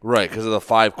game. Right, because of the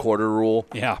 5-quarter rule.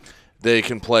 Yeah. They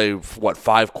can play,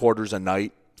 5 quarters a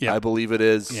night, I believe it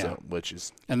is, which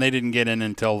is. And they didn't get in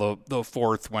until the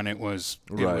fourth when it was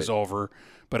over.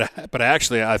 But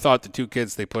actually, I thought the 2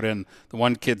 kids they put in, the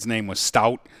one kid's name was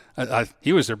Stout.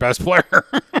 He was their best player.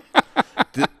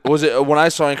 Was it when I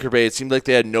saw Anchor Bay? It seemed like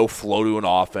they had no flow to an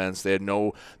offense. They had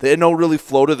no really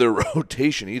flow to their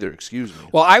rotation either. Excuse me.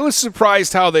 Well, I was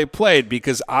surprised how they played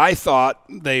because I thought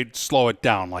they'd slow it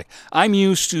down. Like I'm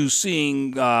used to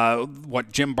seeing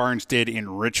what Jim Barnes did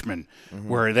in Richmond,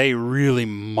 where they really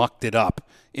mucked it up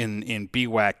in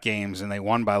BWAC games and they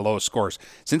won by low scores.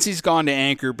 Since he's gone to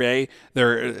Anchor Bay,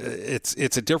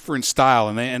 it's a different style,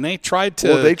 and they tried to.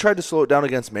 Well, they tried to slow it down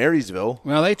against Marysville.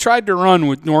 Well, they tried to run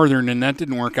with Northern, and that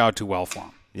didn't work out too well for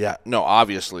them. Yeah, no,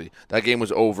 obviously that game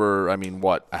was over. I mean,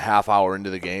 a half hour into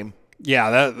the game?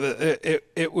 Yeah,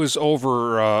 it was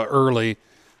over early.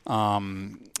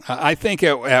 I think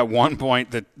at one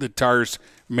point the Tars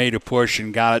made a push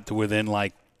and got it to within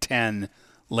like 10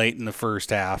 late in the first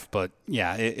half, but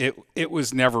yeah, it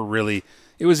was never really.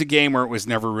 It was a game where it was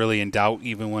never really in doubt,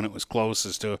 even when it was close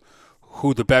as to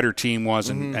who the better team was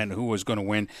and who was going to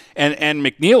win. And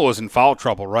McNeil was in foul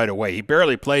trouble right away. He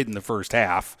barely played in the first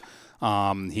half.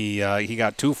 He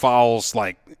got 2 fouls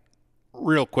like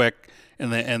real quick,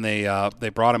 and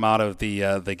they brought him out of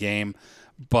the game.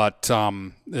 But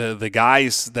the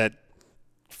guys that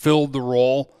filled the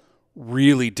role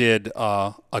really did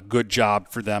a good job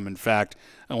for them. In fact,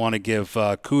 I want to give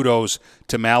kudos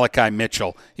to Malachi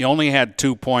Mitchell. He only had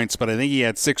 2 points, but I think he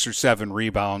had 6 or 7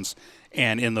 rebounds.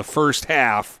 And in the first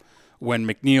half, when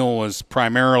McNeil was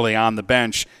primarily on the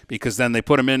bench, because then they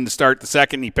put him in to start the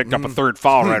second, and he picked up a 3rd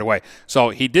foul right away. So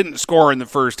he didn't score in the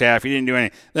first half. He didn't do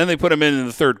anything. Then they put him in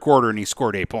the 3rd quarter, and he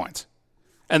scored 8 points.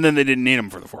 And then they didn't need him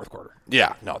for the 4th quarter.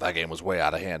 Yeah, no, that game was way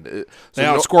out of hand. They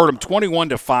outscored him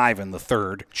 21-5 in the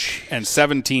 3rd and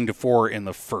 17-4 in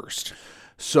the 1st.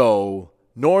 So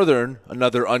Northern,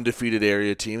 another undefeated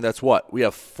area team. That's what? We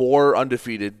have 4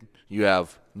 undefeated. You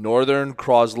have Northern,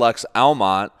 Croslex,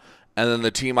 Almont, and then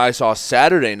the team I saw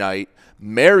Saturday night,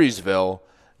 Marysville.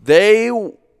 They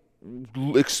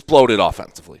exploded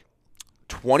offensively.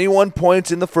 21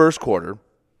 points in the first quarter.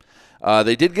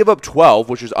 They did give up 12,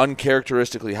 which is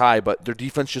uncharacteristically high, but their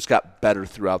defense just got better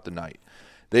throughout the night.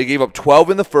 They gave up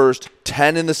 12 in the first,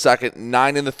 10 in the second,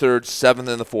 9 in the third, 7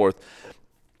 in the fourth,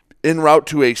 en route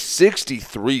to a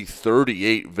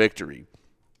 63-38 victory.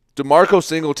 DeMarco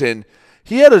Singleton,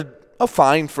 he had a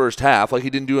fine first half. Like,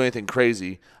 he didn't do anything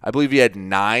crazy. I believe he had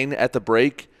 9 at the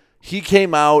break. He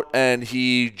came out and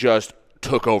he just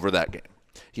took over that game.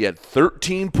 He had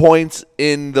 13 points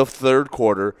in the 3rd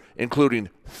quarter, including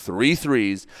 3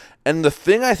 threes. And the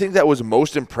thing I think that was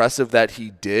most impressive that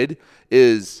he did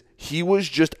is he was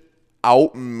just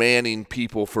outmanning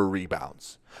people for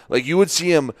rebounds. Like, you would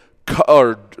see him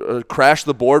crash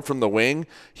the board from the wing.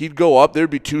 He'd go up. There'd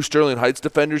be 2 Sterling Heights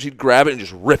defenders. He'd grab it and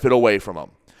just rip it away from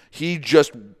them. He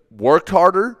just worked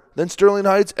harder than Sterling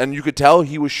Heights, and you could tell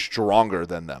he was stronger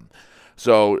than them.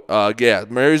 So,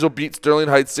 Marysville beat Sterling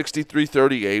Heights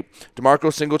 63-38.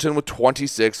 DeMarco Singleton with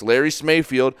 26. Larry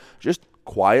Smayfield just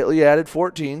quietly added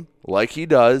 14, like he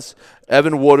does.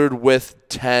 Evan Woodard with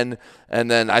 10. And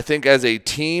then I think as a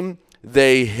team,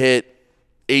 they hit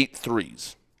 8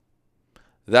 threes.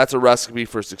 That's a recipe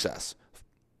for success.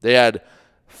 They had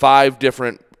 5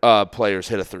 different players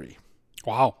hit a 3.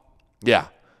 Wow. Yeah,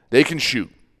 they can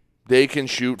shoot. They can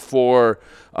shoot for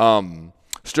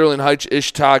Sterling Heights,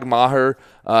 Ishtag Maher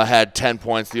had 10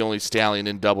 points, the only stallion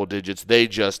in double digits. They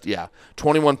just,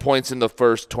 21 points in the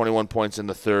first, 21 points in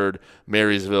the third.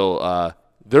 Marysville,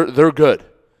 they're good.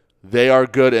 They are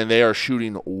good, and they are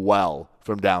shooting well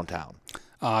from downtown.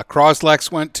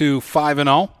 Croslex went to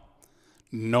 5-0.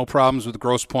 No problems with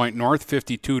Grosse Pointe North,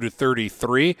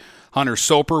 52-33. Hunter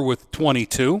Soper with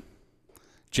 22.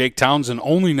 Jake Townsend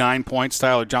only 9 points.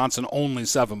 Tyler Johnson only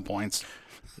 7 points.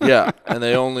 Yeah, and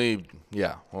they only,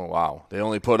 they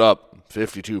only put up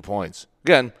 52 points.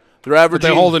 Again, they're averaging.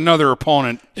 But they hold another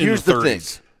opponent in Here's the 30s. the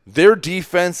thing. Their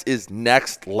defense is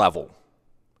next level.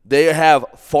 They have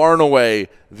far and away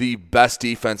the best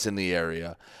defense in the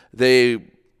area. They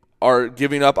are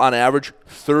giving up on average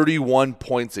 31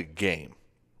 points a game.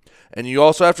 And you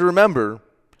also have to remember,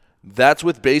 that's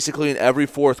with basically in every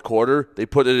fourth quarter, they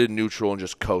put it in neutral and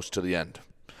just coast to the end.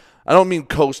 I don't mean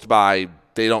coast by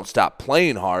they don't stop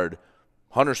playing hard.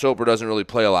 Hunter Soper doesn't really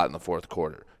play a lot in the fourth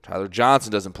quarter. Tyler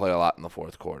Johnson doesn't play a lot in the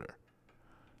fourth quarter.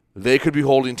 They could be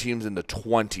holding teams in the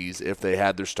 20s if they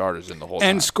had their starters in the whole time.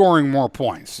 And scoring more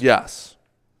points. Yes.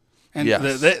 And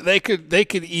yes. They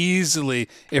could easily,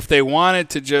 if they wanted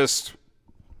to just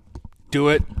do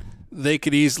it, they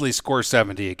could easily score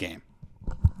 70 a game.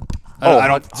 I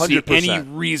don't 100%. See any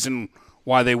reason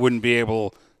why they wouldn't be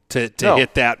able to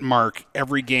hit that mark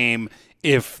every game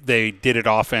if they did it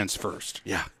offense first.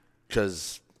 Yeah,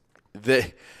 because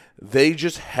they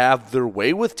just have their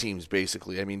way with teams,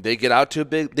 basically. I mean, they get out to a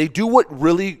big – they do what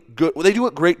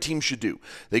great teams should do.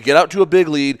 They get out to a big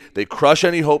lead, they crush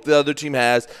any hope the other team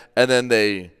has, and then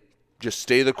they just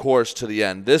stay the course to the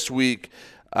end. This week –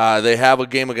 they have a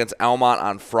game against Almont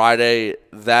on Friday.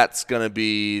 That's going to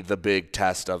be the big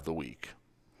test of the week.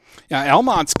 Yeah,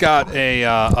 Almont's got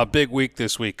a big week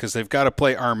this week because they've got to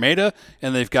play Armada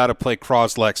and they've got to play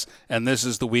Croslex, and this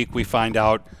is the week we find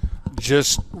out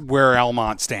just where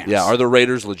Almont stands. Yeah, are the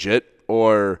Raiders legit,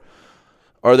 or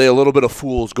are they a little bit of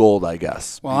fool's gold, I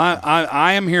guess? Well,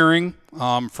 I am hearing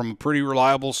from a pretty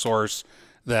reliable source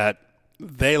that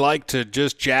they like to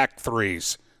just jack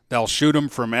threes. They'll shoot them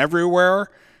from everywhere,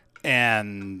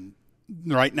 and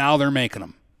right now they're making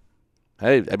them.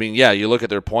 Hey, I mean, you look at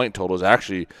their point totals.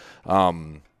 Actually,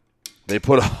 they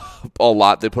put up a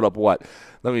lot. They put up what?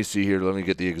 Let me see here. Let me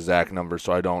get the exact number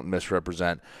so I don't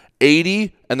misrepresent.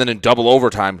 80, and then in double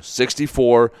overtime,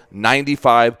 64,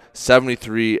 95,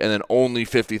 73, and then only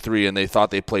 53, and they thought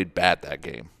they played bad that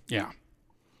game. Yeah.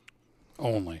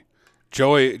 Only.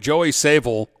 Joey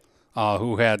Sable,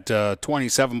 who had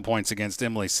 27 points against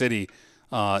Imlay City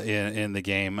in the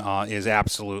game, is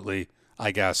absolutely,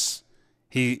 I guess,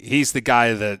 he's the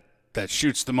guy that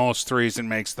shoots the most threes and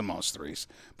makes the most threes.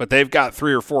 But they've got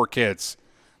 3 or 4 kids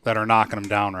that are knocking them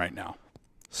down right now.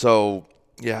 So,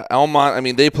 yeah, Almont, I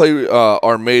mean, they play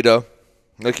Armada,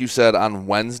 like you said, on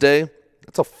Wednesday.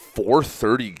 That's a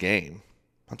 4:30 game.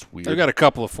 That's weird. They've got a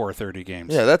couple of 4:30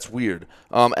 games. Yeah, that's weird.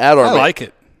 At Armada, I like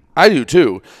it. I do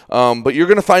too. But you're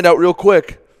going to find out real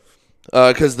quick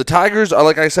because the Tigers,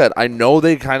 like I said, I know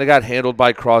they kind of got handled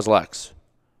by Croslex.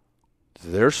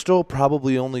 They're still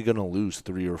probably only going to lose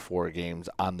 3 or 4 games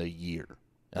on the year.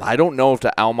 And I don't know if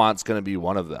the Almont's going to be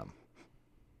one of them.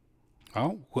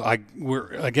 Oh, we're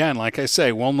again, like I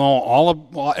say, we'll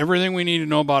know everything we need to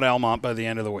know about Almont by the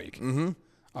end of the week. Mm-hmm.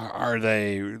 Are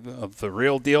they the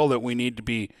real deal that we need to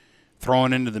be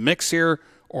throwing into the mix here?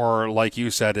 Or, like you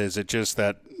said, is it just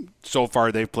that so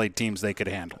far they've played teams they could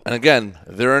handle? And again,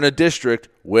 they're in a district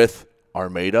with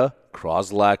Armada,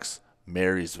 Croslex,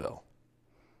 Marysville,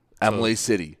 Imlay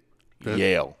City,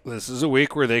 Yale. This is a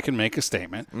week where they can make a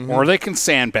statement, or they can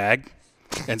sandbag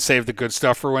and save the good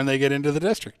stuff for when they get into the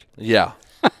district. Yeah.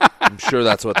 I'm sure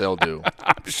that's what they'll do.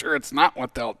 I'm sure it's not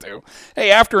what they'll do.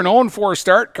 Hey, after an 0-4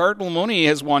 start, Cardinal Mooney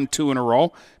has won 2 in a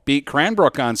row. Beat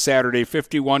Cranbrook on Saturday,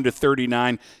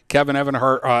 51-39. Kevin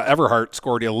Everhart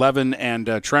scored 11,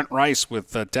 and Trent Rice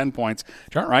with 10 points.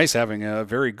 Trent Rice having a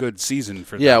very good season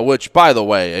for them. Yeah, which, by the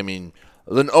way, I mean,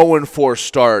 an 0-4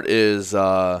 start is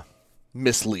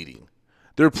misleading.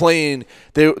 They're playing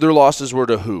 – their losses were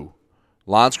to who?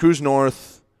 L'Anse Creuse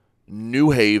North,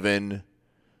 New Haven.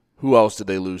 Who else did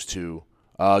they lose to?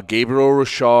 Gabriel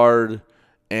Richard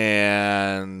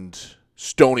and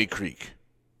Stony Creek.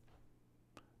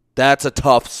 That's a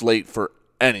tough slate for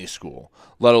any school,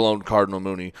 let alone Cardinal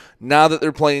Mooney. Now that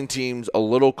they're playing teams a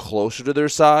little closer to their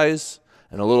size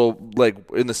and a little like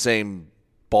in the same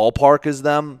ballpark as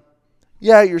them,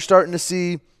 yeah, you're starting to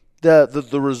see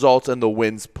the results and the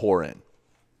wins pour in.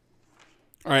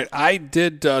 All right, I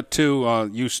did too.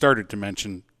 You started to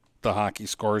mention the hockey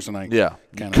scores, and I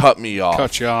kind of cut me off.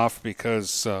 Cut you off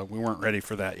because we weren't ready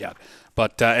for that yet.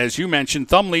 But as you mentioned,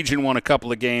 Thumb Legion won a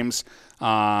couple of games,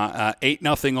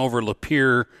 8-0 over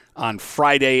Lapeer on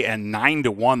Friday, and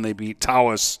 9-1 they beat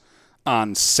Tawas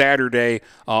on Saturday.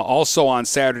 Also on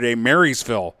Saturday,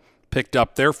 Marysville picked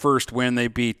up their first win. They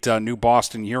beat New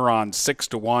Boston Huron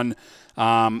 6-1.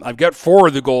 I've got 4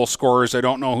 of the goal scorers. I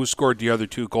don't know who scored the other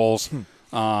 2 goals.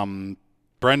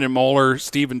 Brendan Moeller,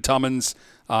 Stephen Tummins,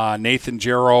 Nathan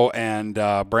Jarrow, and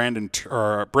Braden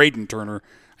Turner.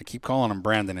 I keep calling him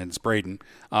Brandon, and it's Braden.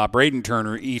 Braden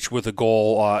Turner, each with a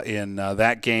goal in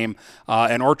that game.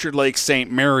 And Orchard Lake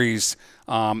St. Mary's,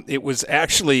 it was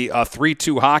actually a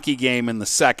 3-2 hockey game in the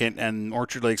second, and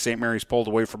Orchard Lake St. Mary's pulled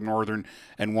away from Northern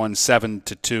and won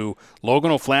 7-2.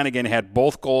 Logan O'Flanagan had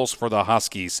both goals for the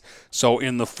Huskies. So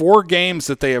in the 4 games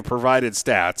that they have provided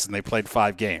stats, and they played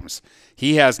 5 games,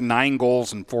 he has 9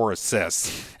 goals and 4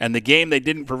 assists. And the game they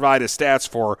didn't provide his stats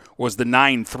for was the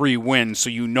 9-3 win, so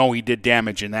you know he did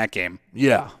damage in that game.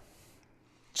 Yeah.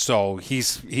 So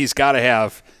he's got to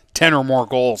have 10 or more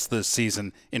goals this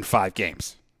season in 5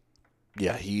 games.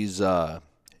 Yeah, he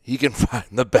can find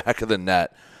the back of the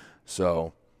net.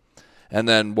 So, and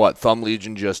then Thumb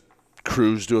Legion just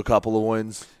cruised to a couple of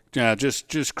wins. Yeah,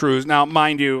 just cruise. Now,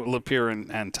 mind you, Lapeer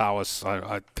and Tawas,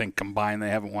 I think combined, they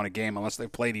haven't won a game unless they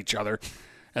played each other,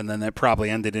 and then that probably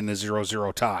ended in a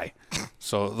 0-0 tie.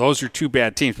 So those are 2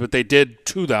 bad teams, but they did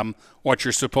to them what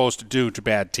you're supposed to do to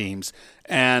bad teams.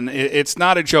 And it's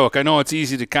not a joke. I know it's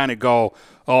easy to kind of go,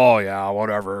 oh, yeah,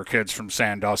 whatever, kids from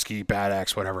Sandusky, Bad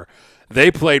Axe, whatever.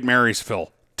 They played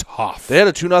Marysville tough. They had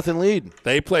a 2-0 lead.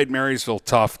 They played Marysville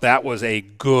tough. That was a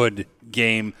good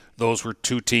game. Those were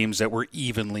 2 teams that were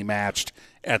evenly matched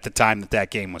at the time that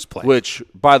game was played. Which,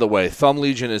 by the way, Thumb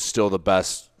Legion is still the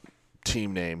best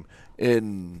team name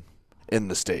in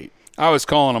the state. I was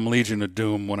calling them Legion of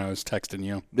Doom when I was texting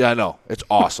you. Yeah, I know. It's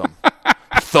awesome.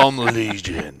 Thumb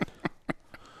Legion.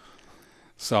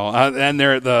 So, and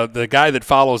they're the guy that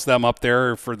follows them up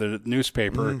there for the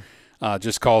newspaper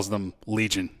just calls them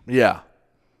Legion. Yeah.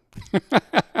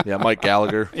 Yeah, Mike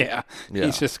Gallagher. Yeah.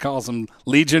 He just calls them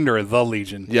Legion or the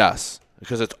Legion. Yes,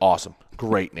 because it's awesome.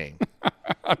 Great name.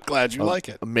 I'm glad you like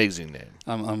it. Amazing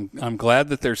name. I'm glad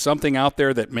that there's something out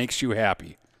there that makes you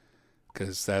happy,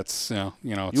 because that's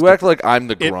you act like I'm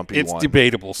the grumpy one. It's one.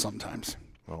 debatable sometimes.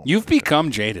 You've become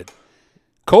jaded.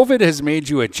 COVID has made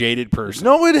you a jaded person.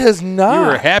 No, it has not. You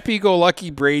were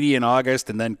happy-go-lucky Brady in August,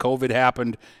 and then COVID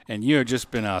happened, and you have just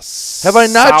been a Have I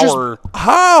not sour...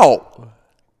 How?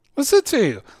 Listen to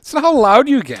you. It's not how loud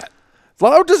you get.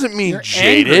 Loud doesn't mean You're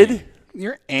jaded. Angry.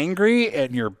 You're angry,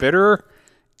 and you're bitter,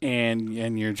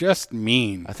 and you're just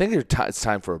mean. I think it's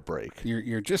time for a break.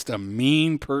 You're just a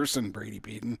mean person, Brady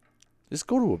Beaton. Just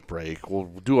go to a break. We'll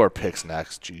do our picks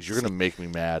next. Jeez, you're going to make me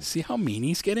mad. See how mean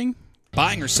he's getting?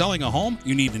 Buying or selling a home?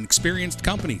 You need an experienced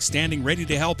company standing ready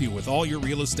to help you with all your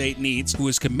real estate needs, who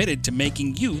is committed to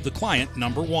making you the client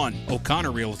number 1.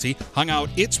 O'Connor Realty hung out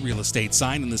its real estate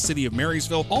sign in the city of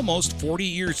Marysville almost 40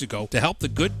 years ago to help the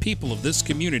good people of this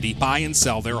community buy and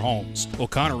sell their homes.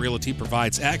 O'Connor Realty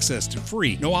provides access to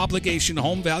free, no-obligation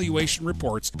home valuation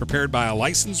reports prepared by a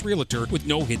licensed realtor with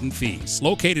no hidden fees.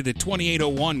 Located at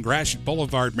 2801 Gratiot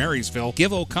Boulevard, Marysville,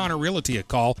 give O'Connor Realty a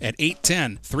call at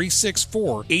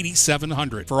 810-364-8700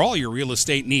 for all your real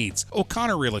estate needs.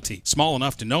 O'Connor Realty, small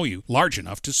enough to know you, large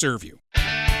enough to serve you.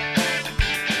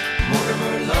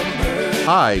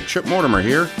 Hi, Chip Mortimer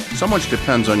here. So much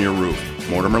depends on your roof.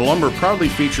 Mortimer Lumber proudly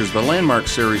features the Landmark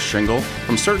Series shingle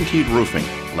from CertainTeed Roofing.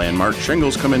 Landmark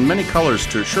shingles come in many colors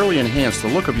to surely enhance the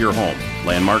look of your home.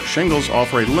 Landmark shingles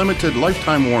offer a limited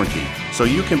lifetime warranty, so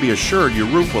you can be assured your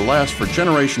roof will last for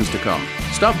generations to come.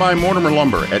 Stop by Mortimer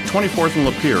Lumber at 24th and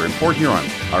Lapeer in Port Huron.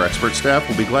 Our expert staff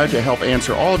will be glad to help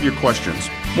answer all of your questions.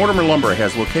 Mortimer Lumber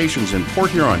has locations in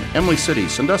Port Huron, Emily City,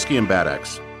 Sandusky, and Bad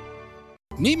Axe.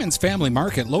 Neiman's Family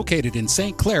Market, located in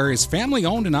St. Clair, is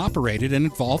family-owned and operated and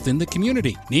involved in the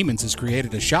community. Neiman's has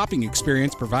created a shopping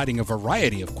experience providing a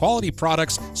variety of quality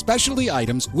products, specialty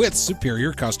items with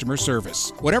superior customer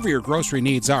service. Whatever your grocery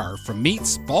needs are, from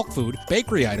meats, bulk food,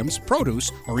 bakery items,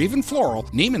 produce, or even floral,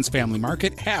 Neiman's Family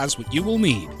Market has what you will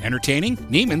need. Entertaining?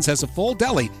 Neiman's has a full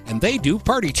deli, and they do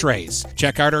party trays.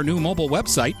 Check out our new mobile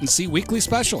website and see weekly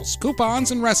specials,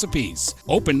 coupons, and recipes.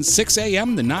 Open 6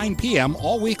 a.m. to 9 p.m.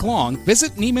 all week long.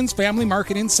 Visit Neiman's Family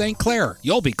Market in St. Clair.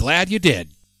 You'll be glad you did.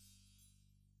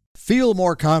 Feel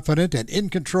more confident and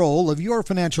in control of your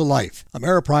financial life.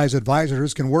 Ameriprise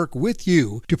advisors can work with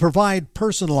you to provide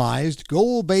personalized,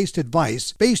 goal-based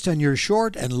advice based on your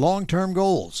short and long-term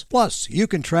goals. Plus, you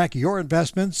can track your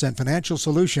investments and financial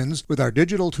solutions with our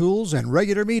digital tools and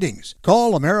regular meetings.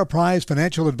 Call Ameriprise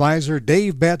Financial Advisor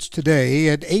Dave Betts today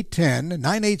at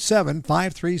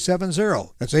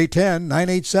 810-987-5370. That's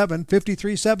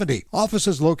 810-987-5370. Office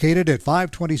is located at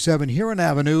 527 Huron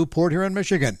Avenue, Port Huron,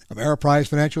 Michigan. Ameriprise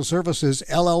Financial Services,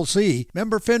 LLC,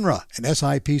 member FINRA and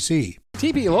SIPC.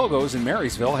 TP Logos in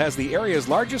Marysville has the area's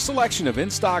largest selection of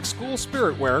in-stock school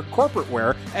spirit wear, corporate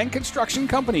wear, and construction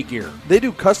company gear. They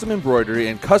do custom embroidery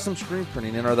and custom screen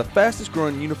printing and are the fastest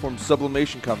growing uniform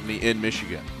sublimation company in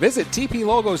Michigan. Visit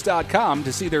tplogos.com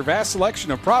to see their vast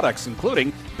selection of products,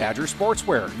 including Badger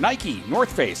Sportswear, Nike,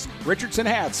 North Face, Richardson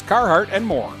Hats, Carhartt, and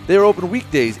more. They are open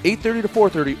weekdays 8:30 to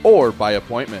 4:30 or by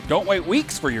appointment. Don't wait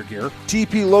weeks for your gear.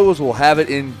 TP Logos will have it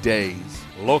in days.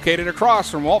 Located across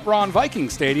from Walt Braun Viking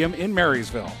Stadium in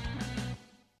Marysville.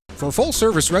 For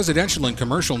full-service residential and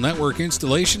commercial network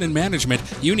installation and management,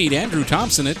 you need Andrew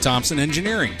Thompson at Thompson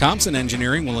Engineering. Thompson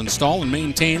Engineering will install and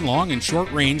maintain long and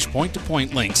short-range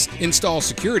point-to-point links, install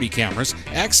security cameras,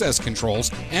 access controls,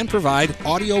 and provide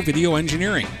audio-video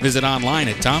engineering. Visit online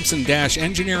at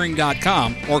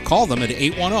thompson-engineering.com or call them at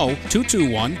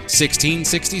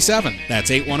 810-221-1667.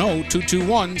 That's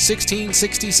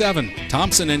 810-221-1667.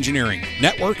 Thompson Engineering,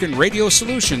 network and radio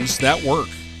solutions that work.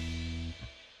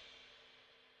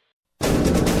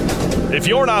 If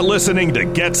you're not listening to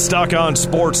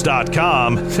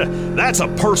GetStuckOnSports.com, that's a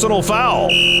personal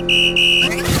foul.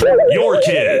 Your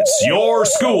kids, your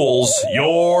schools,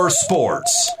 your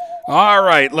sports. All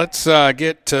right, let's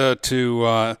get to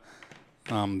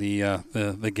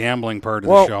the gambling part of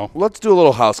the show. Let's do a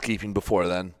little housekeeping before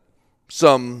then.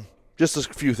 Just a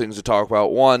few things to talk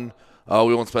about. One,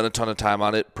 we won't spend a ton of time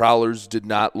on it. Prowlers did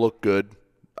not look good.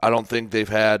 I don't think they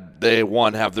have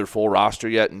their full roster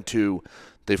yet, and two,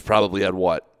 they've probably had,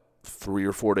 3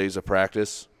 or 4 days of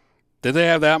practice? Did they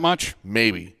have that much?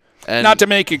 Maybe. And not to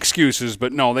make excuses,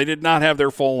 but no, they did not have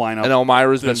their full lineup. And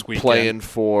Elmira's been weekend. Playing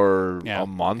for a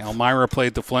month. Elmira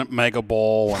played the Flint Mega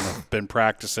Bowl and have been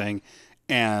practicing,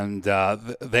 and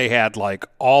they had,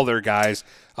 all their guys.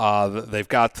 They've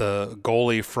got the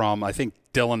goalie from, I think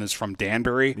Dylan is from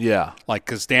Danbury. Yeah.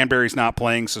 Because Danbury's not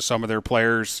playing, so some of their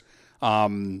players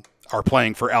are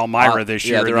playing for Elmira this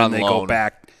year, and then they go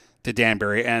back to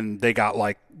Danbury, and they got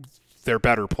their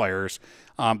better players.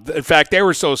 In fact, they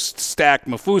were so stacked.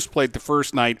 Mafus played the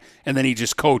first night, and then he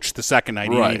just coached the second night.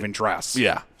 He didn't even dress.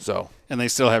 Yeah. And they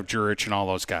still have Jurich and all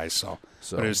those guys. So.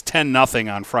 But it was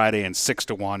 10-0 on Friday and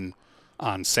 6-1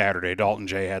 on Saturday. Dalton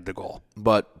J had the goal.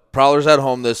 But Prowlers at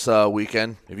home this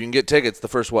weekend. If you can get tickets, the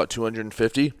first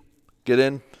 250 get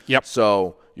in. Yep.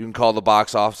 So you can call the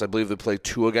box office. I believe they play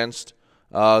 2 against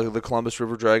the Columbus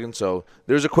River Dragons. So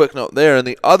there's a quick note there. And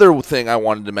the other thing I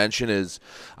wanted to mention is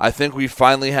I think we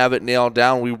finally have it nailed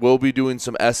down. We will be doing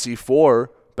some SC4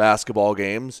 basketball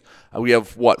games. We have,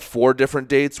 4 different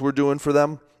dates we're doing for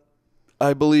them,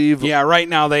 I believe. Yeah, right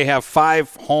now they have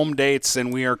 5 home dates,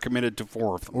 and we are committed to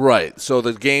 4 of them. Right. So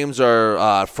the games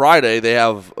are Friday. They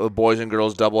have a boys and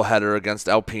girls doubleheader against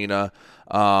Alpena.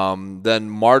 Then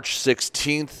March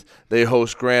 16th, they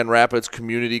host Grand Rapids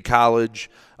Community College.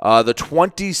 The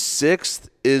 26th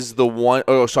is the one.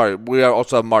 Oh, sorry. We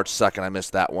also have March 2nd. I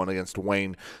missed that one against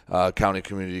Wayne County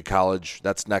Community College.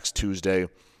 That's next Tuesday.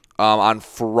 On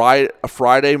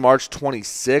Friday, March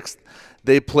 26th,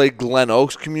 they play Glen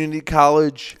Oaks Community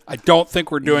College. I don't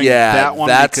think we're doing that one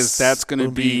because that's going to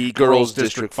be girls'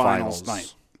 district finals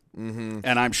night. Mm-hmm.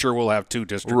 And I'm sure we'll have 2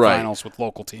 district finals with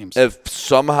local teams. If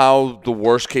somehow the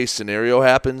worst-case scenario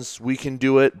happens, we can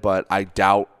do it, but I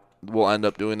doubt we'll end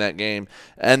up doing that game.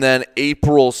 And then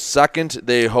April 2nd,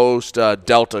 they host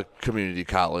Delta Community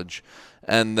College.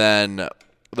 And then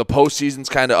the postseason's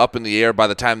kind of up in the air. By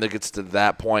the time that gets to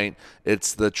that point,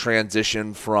 it's the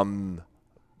transition from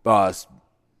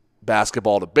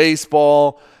basketball to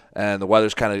baseball, and the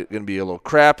weather's kind of going to be a little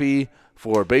crappy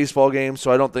for baseball games.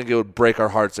 So I don't think it would break our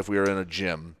hearts if we were in a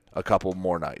gym a couple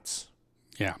more nights.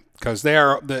 Yeah, because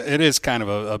it is kind of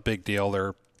a big deal.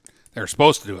 They're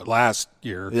supposed to do it last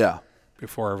year. Yeah.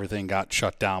 Before everything got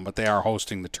shut down, but they are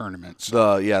hosting the tournaments.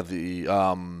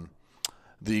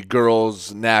 The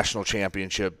girls' national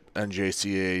championship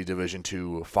NJCAA Division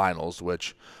II finals,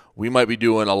 which we might be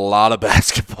doing a lot of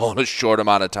basketball in a short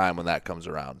amount of time when that comes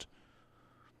around.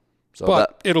 So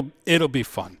but it'll be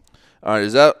fun. All right,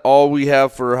 is that all we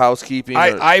have for housekeeping?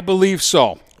 I believe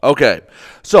so. Okay,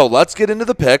 so let's get into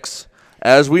the picks.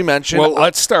 As we mentioned, well,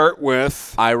 let's start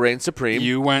with I Reign Supreme.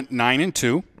 You went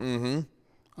 9-2. Mm-hmm.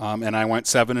 and I went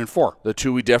 7-4. The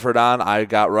two we differed on, I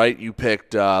got right. You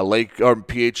picked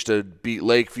PH to beat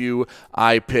Lakeview.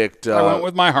 I picked. I went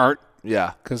with my heart.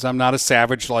 Yeah, because I'm not a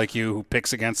savage like you who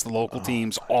picks against the local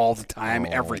teams all the time,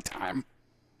 every time.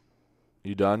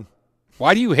 You done?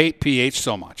 Why do you hate PH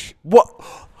so much? What?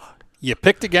 You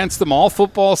picked against them all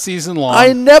football season long.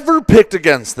 I never picked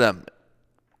against them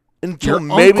until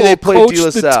maybe they played De La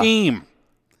the Salle. team,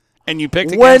 and you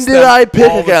picked When against them. did I pick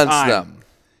all against the time. them?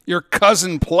 Your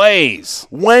cousin plays.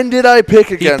 When did I pick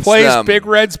against them? He plays Big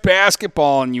Reds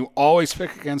basketball, and you always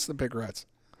pick against the Big Reds.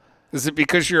 Is it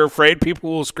because you're afraid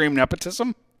people will scream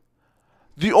nepotism?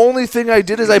 The only thing I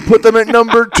did is I put them at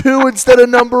number 2 instead of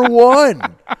number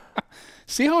 1.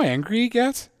 See how angry he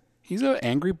gets? He's an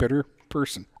angry, bitter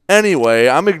person. Anyway,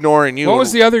 I'm ignoring you. What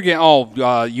was the other game?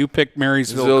 Oh, you picked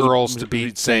Marysville Girls to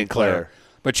beat St. Clair.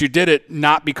 But you did it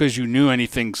not because you knew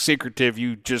anything secretive.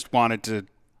 You just wanted to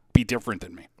be different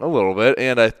than me. A little bit,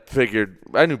 and I figured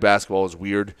I knew basketball was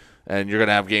weird, and you're going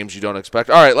to have games you don't expect.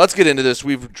 All right, let's get into this.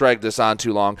 We've dragged this on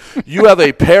too long. You have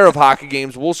a pair of hockey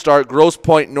games. We'll start Grosse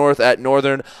Pointe North at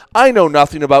Northern. I know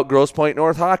nothing about Grosse Pointe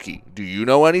North hockey. Do you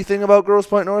know anything about Grosse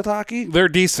Pointe North hockey? They're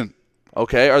decent.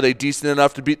 Okay, are they decent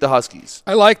enough to beat the Huskies?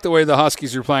 I like the way the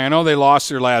Huskies are playing. I know they lost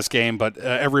their last game, but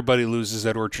everybody loses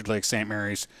at Orchard Lake St.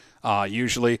 Mary's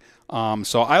usually.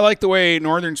 So I like the way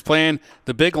Northern's playing.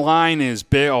 The big line is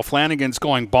big. Flanagan's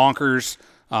going bonkers.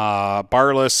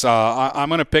 Barless. I'm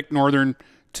going to pick Northern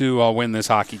to win this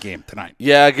hockey game tonight.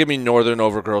 Yeah, give me Northern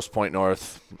over Grosse Pointe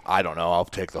North. I don't know. I'll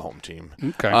take the home team.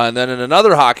 Okay. And then in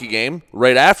another hockey game,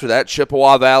 right after that,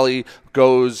 Chippewa Valley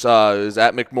is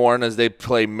at McMorran as they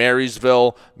play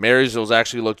Marysville. Marysville's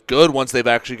actually looked good once they've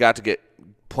actually got to get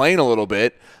playing a little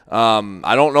bit.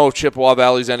 I don't know if Chippewa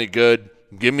Valley's any good.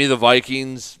 Give me the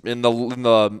Vikings in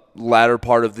the latter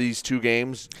part of these two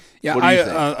games. Yeah, what do you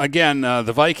think?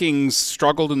 The Vikings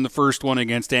struggled in the first one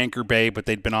against Anchor Bay, but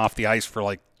they'd been off the ice for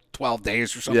like 12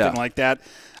 days or something like that.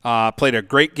 Played a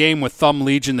great game with Thumb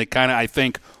Legion that kind of, I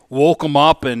think, woke them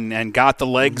up and got the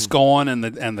legs going and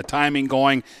the timing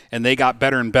going, and they got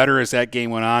better and better as that game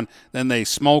went on. Then they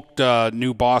smoked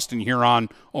New Boston Huron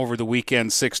over the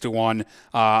weekend 6-1.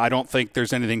 I don't think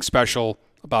there's anything special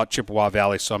about Chippewa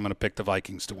Valley, so I'm going to pick the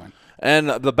Vikings to win. And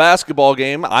the basketball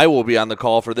game, I will be on the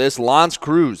call for this. L'Anse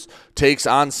Creuse takes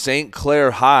on St.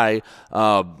 Clair High.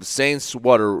 Saints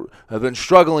have been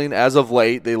struggling as of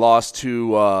late. They lost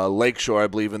to Lakeshore, I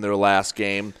believe, in their last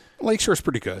game. Lakeshore's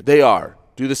pretty good. They are.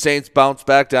 Do the Saints bounce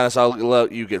back? Dennis, I'll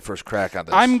let you get first crack on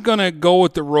this. I'm going to go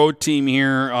with the road team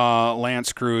here,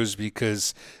 L'Anse Creuse,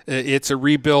 because it's a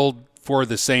rebuild for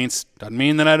the Saints. Doesn't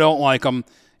mean that I don't like them.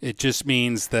 It just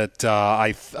means that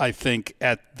I think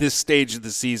at this stage of the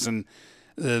season,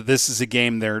 this is a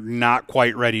game they're not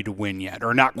quite ready to win yet,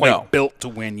 or not quite built to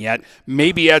win yet.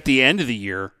 Maybe at the end of the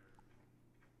year,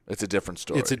 it's a different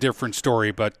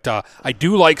story. But I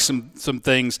do like some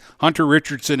things. Hunter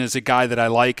Richardson is a guy that I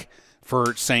like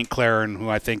for St. Clair and who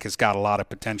I think has got a lot of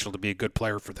potential to be a good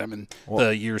player for them in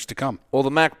the years to come. Well, the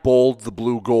Mac Bold, the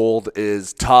blue gold,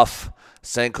 is tough.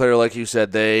 St. Clair, like you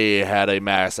said, they had a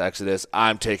mass exodus.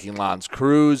 I'm taking L'Anse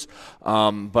Creuse,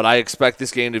 but I expect this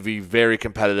game to be very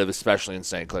competitive, especially in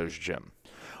St. Clair's gym.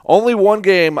 Only one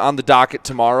game on the docket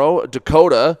tomorrow.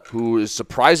 Dakota, who is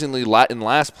surprisingly in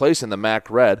last place in the MAC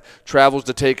Red, travels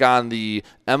to take on the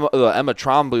Emma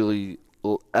Trombley.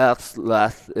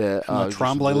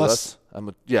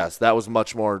 Yes, that was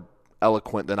much more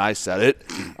eloquent than I said it.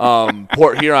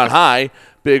 Port Huron High,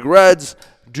 Big Reds.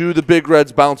 Do the Big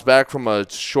Reds bounce back from a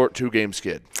short 2-game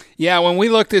skid? Yeah, when we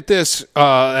looked at this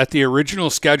at the original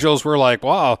schedules, we're like,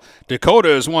 wow,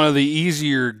 Dakota is one of the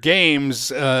easier games,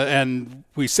 and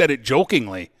we said it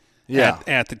jokingly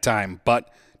at the time. But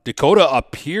Dakota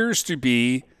appears to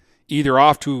be either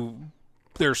off to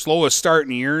their slowest start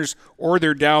in years or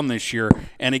they're down this year.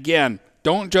 And again,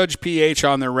 don't judge PH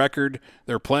on their record.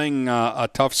 They're playing a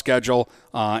tough schedule,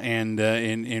 and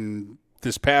in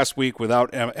this past week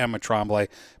without Emma Tremblay.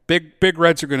 Big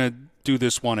Reds are going to do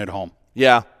this one at home.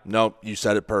 Yeah, no, you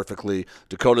said it perfectly.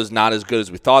 Dakota's not as good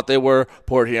as we thought they were.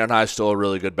 Port Huron High is still a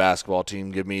really good basketball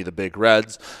team. Give me the Big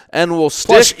Reds. And we'll stick.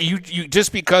 Plus, you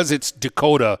just because it's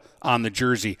Dakota on the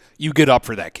jersey, you get up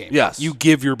for that game. Yes. You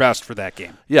give your best for that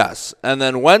game. Yes. And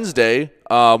then Wednesday,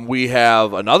 we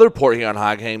have another Port Huron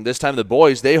High game. This time the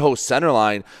boys, they host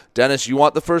Centerline. Dennis, you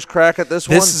want the first crack at this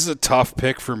one? This is a tough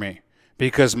pick for me.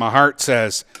 Because my heart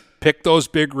says, pick those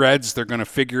Big Reds. They're going to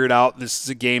figure it out. This is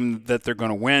a game that they're going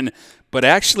to win. But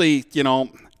actually,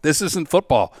 this isn't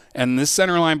football. And this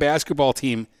Centerline basketball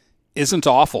team isn't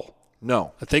awful.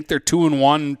 No. I think they're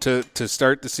 2-1 to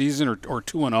start the season or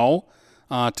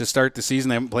 2-0 to start the season.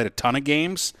 They haven't played a ton of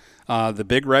games. The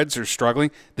Big Reds are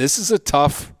struggling. This is a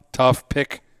tough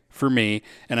pick for me,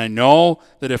 and I know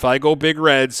that if I go Big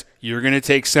Reds, you're going to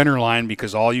take center line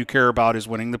because all you care about is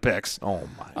winning the picks. Oh,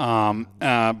 my.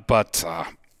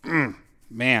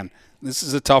 Man, this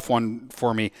is a tough one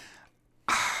for me.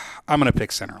 I'm going to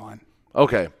pick center line.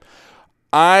 Okay.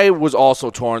 I was also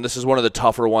torn. This is one of the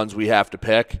tougher ones we have to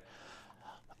pick.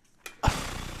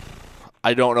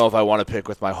 I don't know if I want to pick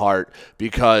with my heart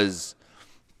because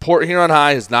Port Huron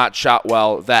High has not shot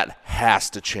well. That has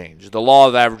to change. The law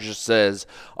of averages says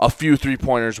a few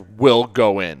three-pointers will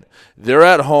go in. They're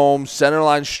at home.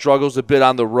 Centerline struggles a bit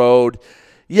on the road.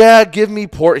 Yeah, give me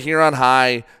Port Huron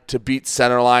High to beat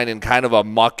Centerline in kind of a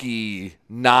mucky,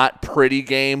 not pretty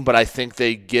game, but I think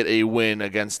they get a win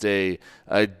against a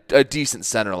decent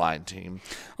Centerline team.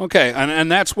 Okay, and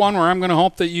that's one where I'm going to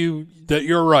hope that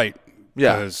you're right.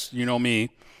 Yeah. Because you know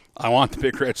me, I want the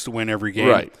Big Reds to win every game.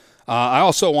 Right. I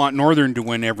also want Northern to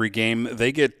win every game.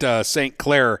 They get St.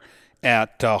 Clair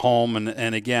at home,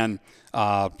 and again,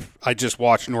 I just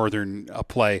watched Northern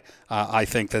play. I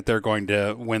think that they're going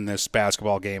to win this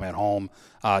basketball game at home.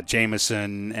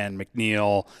 Jameson and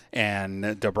McNeil and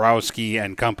Dabrowski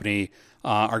and company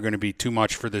are going to be too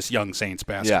much for this young Saints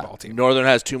basketball team. Northern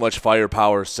has too much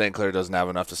firepower. St. Clair doesn't have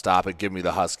enough to stop it. Give me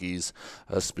the Huskies.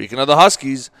 Speaking of the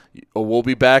Huskies, we'll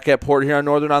be back at Port Huron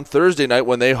Northern on Thursday night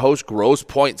when they host Grosse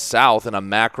Pointe South in a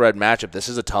MAC-Red matchup. This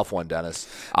is a tough one, Dennis.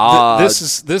 This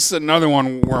is another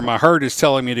one where my heart is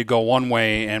telling me to go one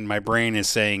way and my brain is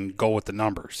saying go with the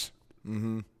numbers.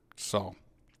 Mm-hmm. So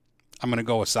I'm going to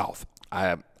go with South.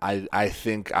 I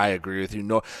think I agree with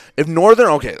you. If Northern,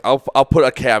 okay, I'll put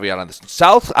a caveat on this.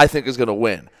 South, I think, is going to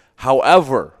win.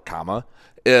 However,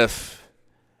 if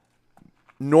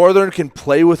Northern can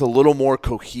play with a little more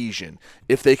cohesion,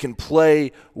 if they can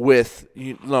play with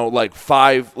like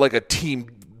a team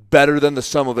better than the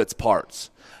sum of its parts,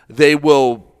 they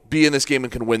will be in this game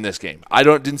and can win this game.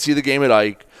 Didn't see the game at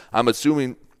Ike. I'm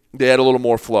assuming they had a little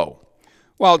more flow.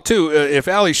 Well, too, if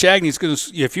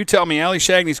you tell me Ali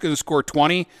Shagney's going to score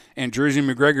 20 and Jersey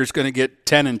McGregor's going to get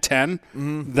 10 and 10,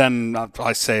 then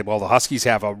I say, well, the Huskies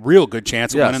have a real good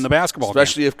chance of winning the basketball game.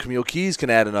 Especially if Camille Keys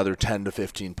can add another 10 to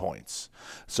 15 points.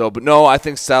 But no, I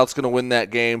think South's going to win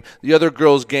that game. The other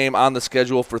girls' game on the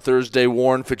schedule for Thursday,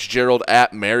 Warren Fitzgerald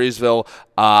at Marysville.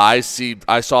 I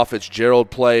saw Fitzgerald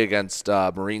play against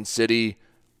Marine City.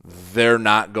 They're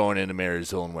not going into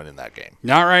Marysville and winning that game.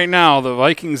 Not right now. The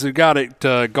Vikings have got it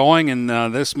going, and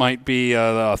this might be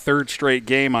the third straight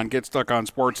game on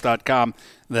GetStuckOnSports.com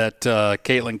that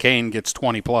Caitlin Kane gets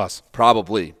 20+.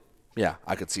 Probably. Yeah,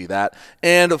 I could see that.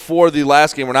 And for the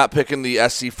last game, we're not picking the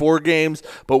SC4 games,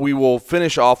 but we will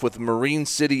finish off with Marine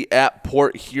City at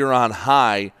Port Huron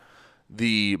High.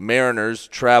 The Mariners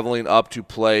traveling up to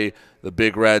play the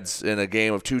Big Reds in a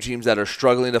game of two teams that are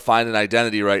struggling to find an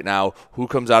identity right now. Who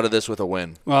comes out of this with a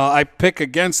win? Well, I pick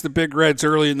against the Big Reds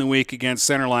early in the week against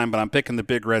Centerline, but I'm picking the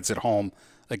Big Reds at home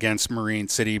against Marine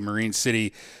City. Marine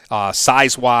City,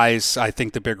 size-wise, I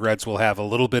think the Big Reds will have a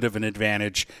little bit of an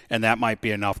advantage, and that might be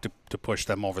enough to push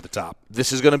them over the top.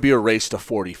 This is going to be a race to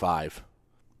 45,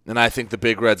 and I think the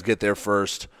Big Reds get there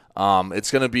first.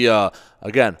 It's going to be,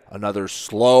 another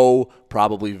slow,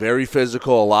 probably very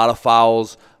physical, a lot of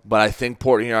fouls, but I think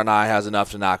Port Huron High has enough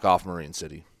to knock off Marine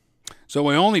City. So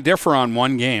we only differ on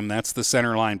one game. That's the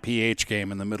Centerline PH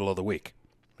game in the middle of the week.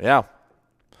 Yeah.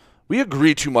 We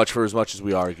agree too much for as much as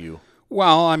we argue.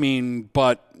 Well, I mean,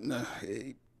 but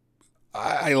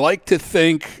I like to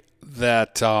think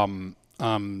that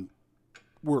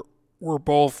we're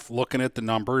both looking at the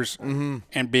numbers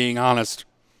and being honest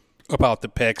about the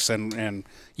picks. And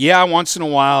yeah, once in a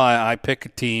while I pick a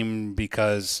team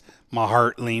because my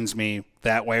heart leans me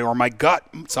that way, or my gut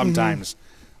sometimes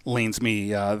leans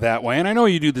me that way. And I know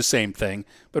you do the same thing.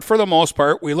 But for the most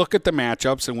part, we look at the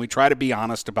matchups and we try to be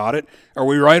honest about it. Are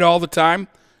we right all the time?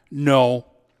 No.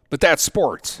 But that's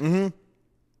sports. Mm-hmm.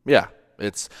 Yeah.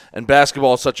 And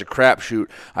basketball is such a crapshoot.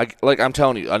 I'm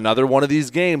telling you, another one of these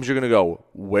games, you're going to go,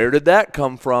 where did that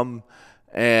come from?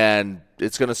 And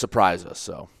it's going to surprise us.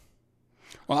 So,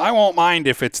 well, I won't mind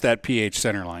if it's that PH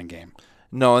Centerline game.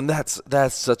 No, and that's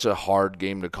such a hard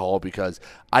game to call because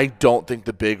I don't think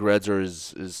the Big Reds are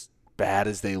as bad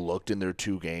as they looked in their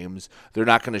two games. They're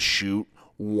not going to shoot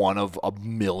one of a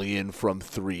million from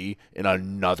three in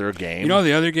another game. You know,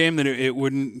 the other game that it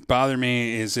wouldn't bother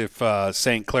me is if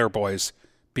St. Clair boys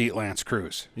beat Lance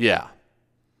Cruz. Yeah.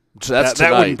 So that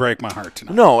wouldn't break my heart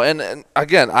tonight. No, and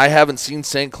again, I haven't seen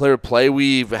St. Clair play.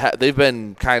 They've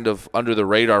been kind of under the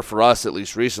radar for us, at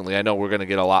least recently. I know we're going to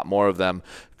get a lot more of them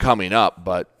coming up,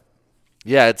 but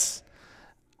yeah,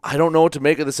 I don't know what to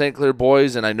make of the St. Clair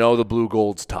boys, and I know the blue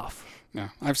gold's tough. Yeah,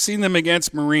 I've seen them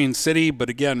against Marine City, but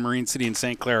again, Marine City and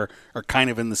St. Clair are kind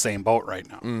of in the same boat right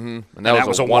now. Mm-hmm. And that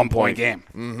was a 1-point game.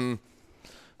 Mm-hmm.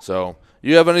 So,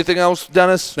 you have anything else,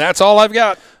 Dennis? That's all I've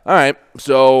got. All right.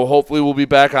 So, hopefully we'll be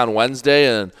back on Wednesday,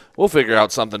 and we'll figure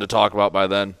out something to talk about by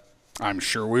then. I'm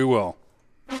sure we will.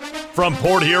 From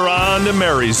Port Huron to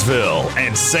Marysville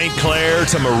and St. Clair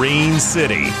to Marine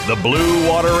City, the Blue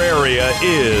Water area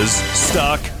is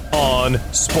Stuck on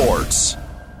Sports.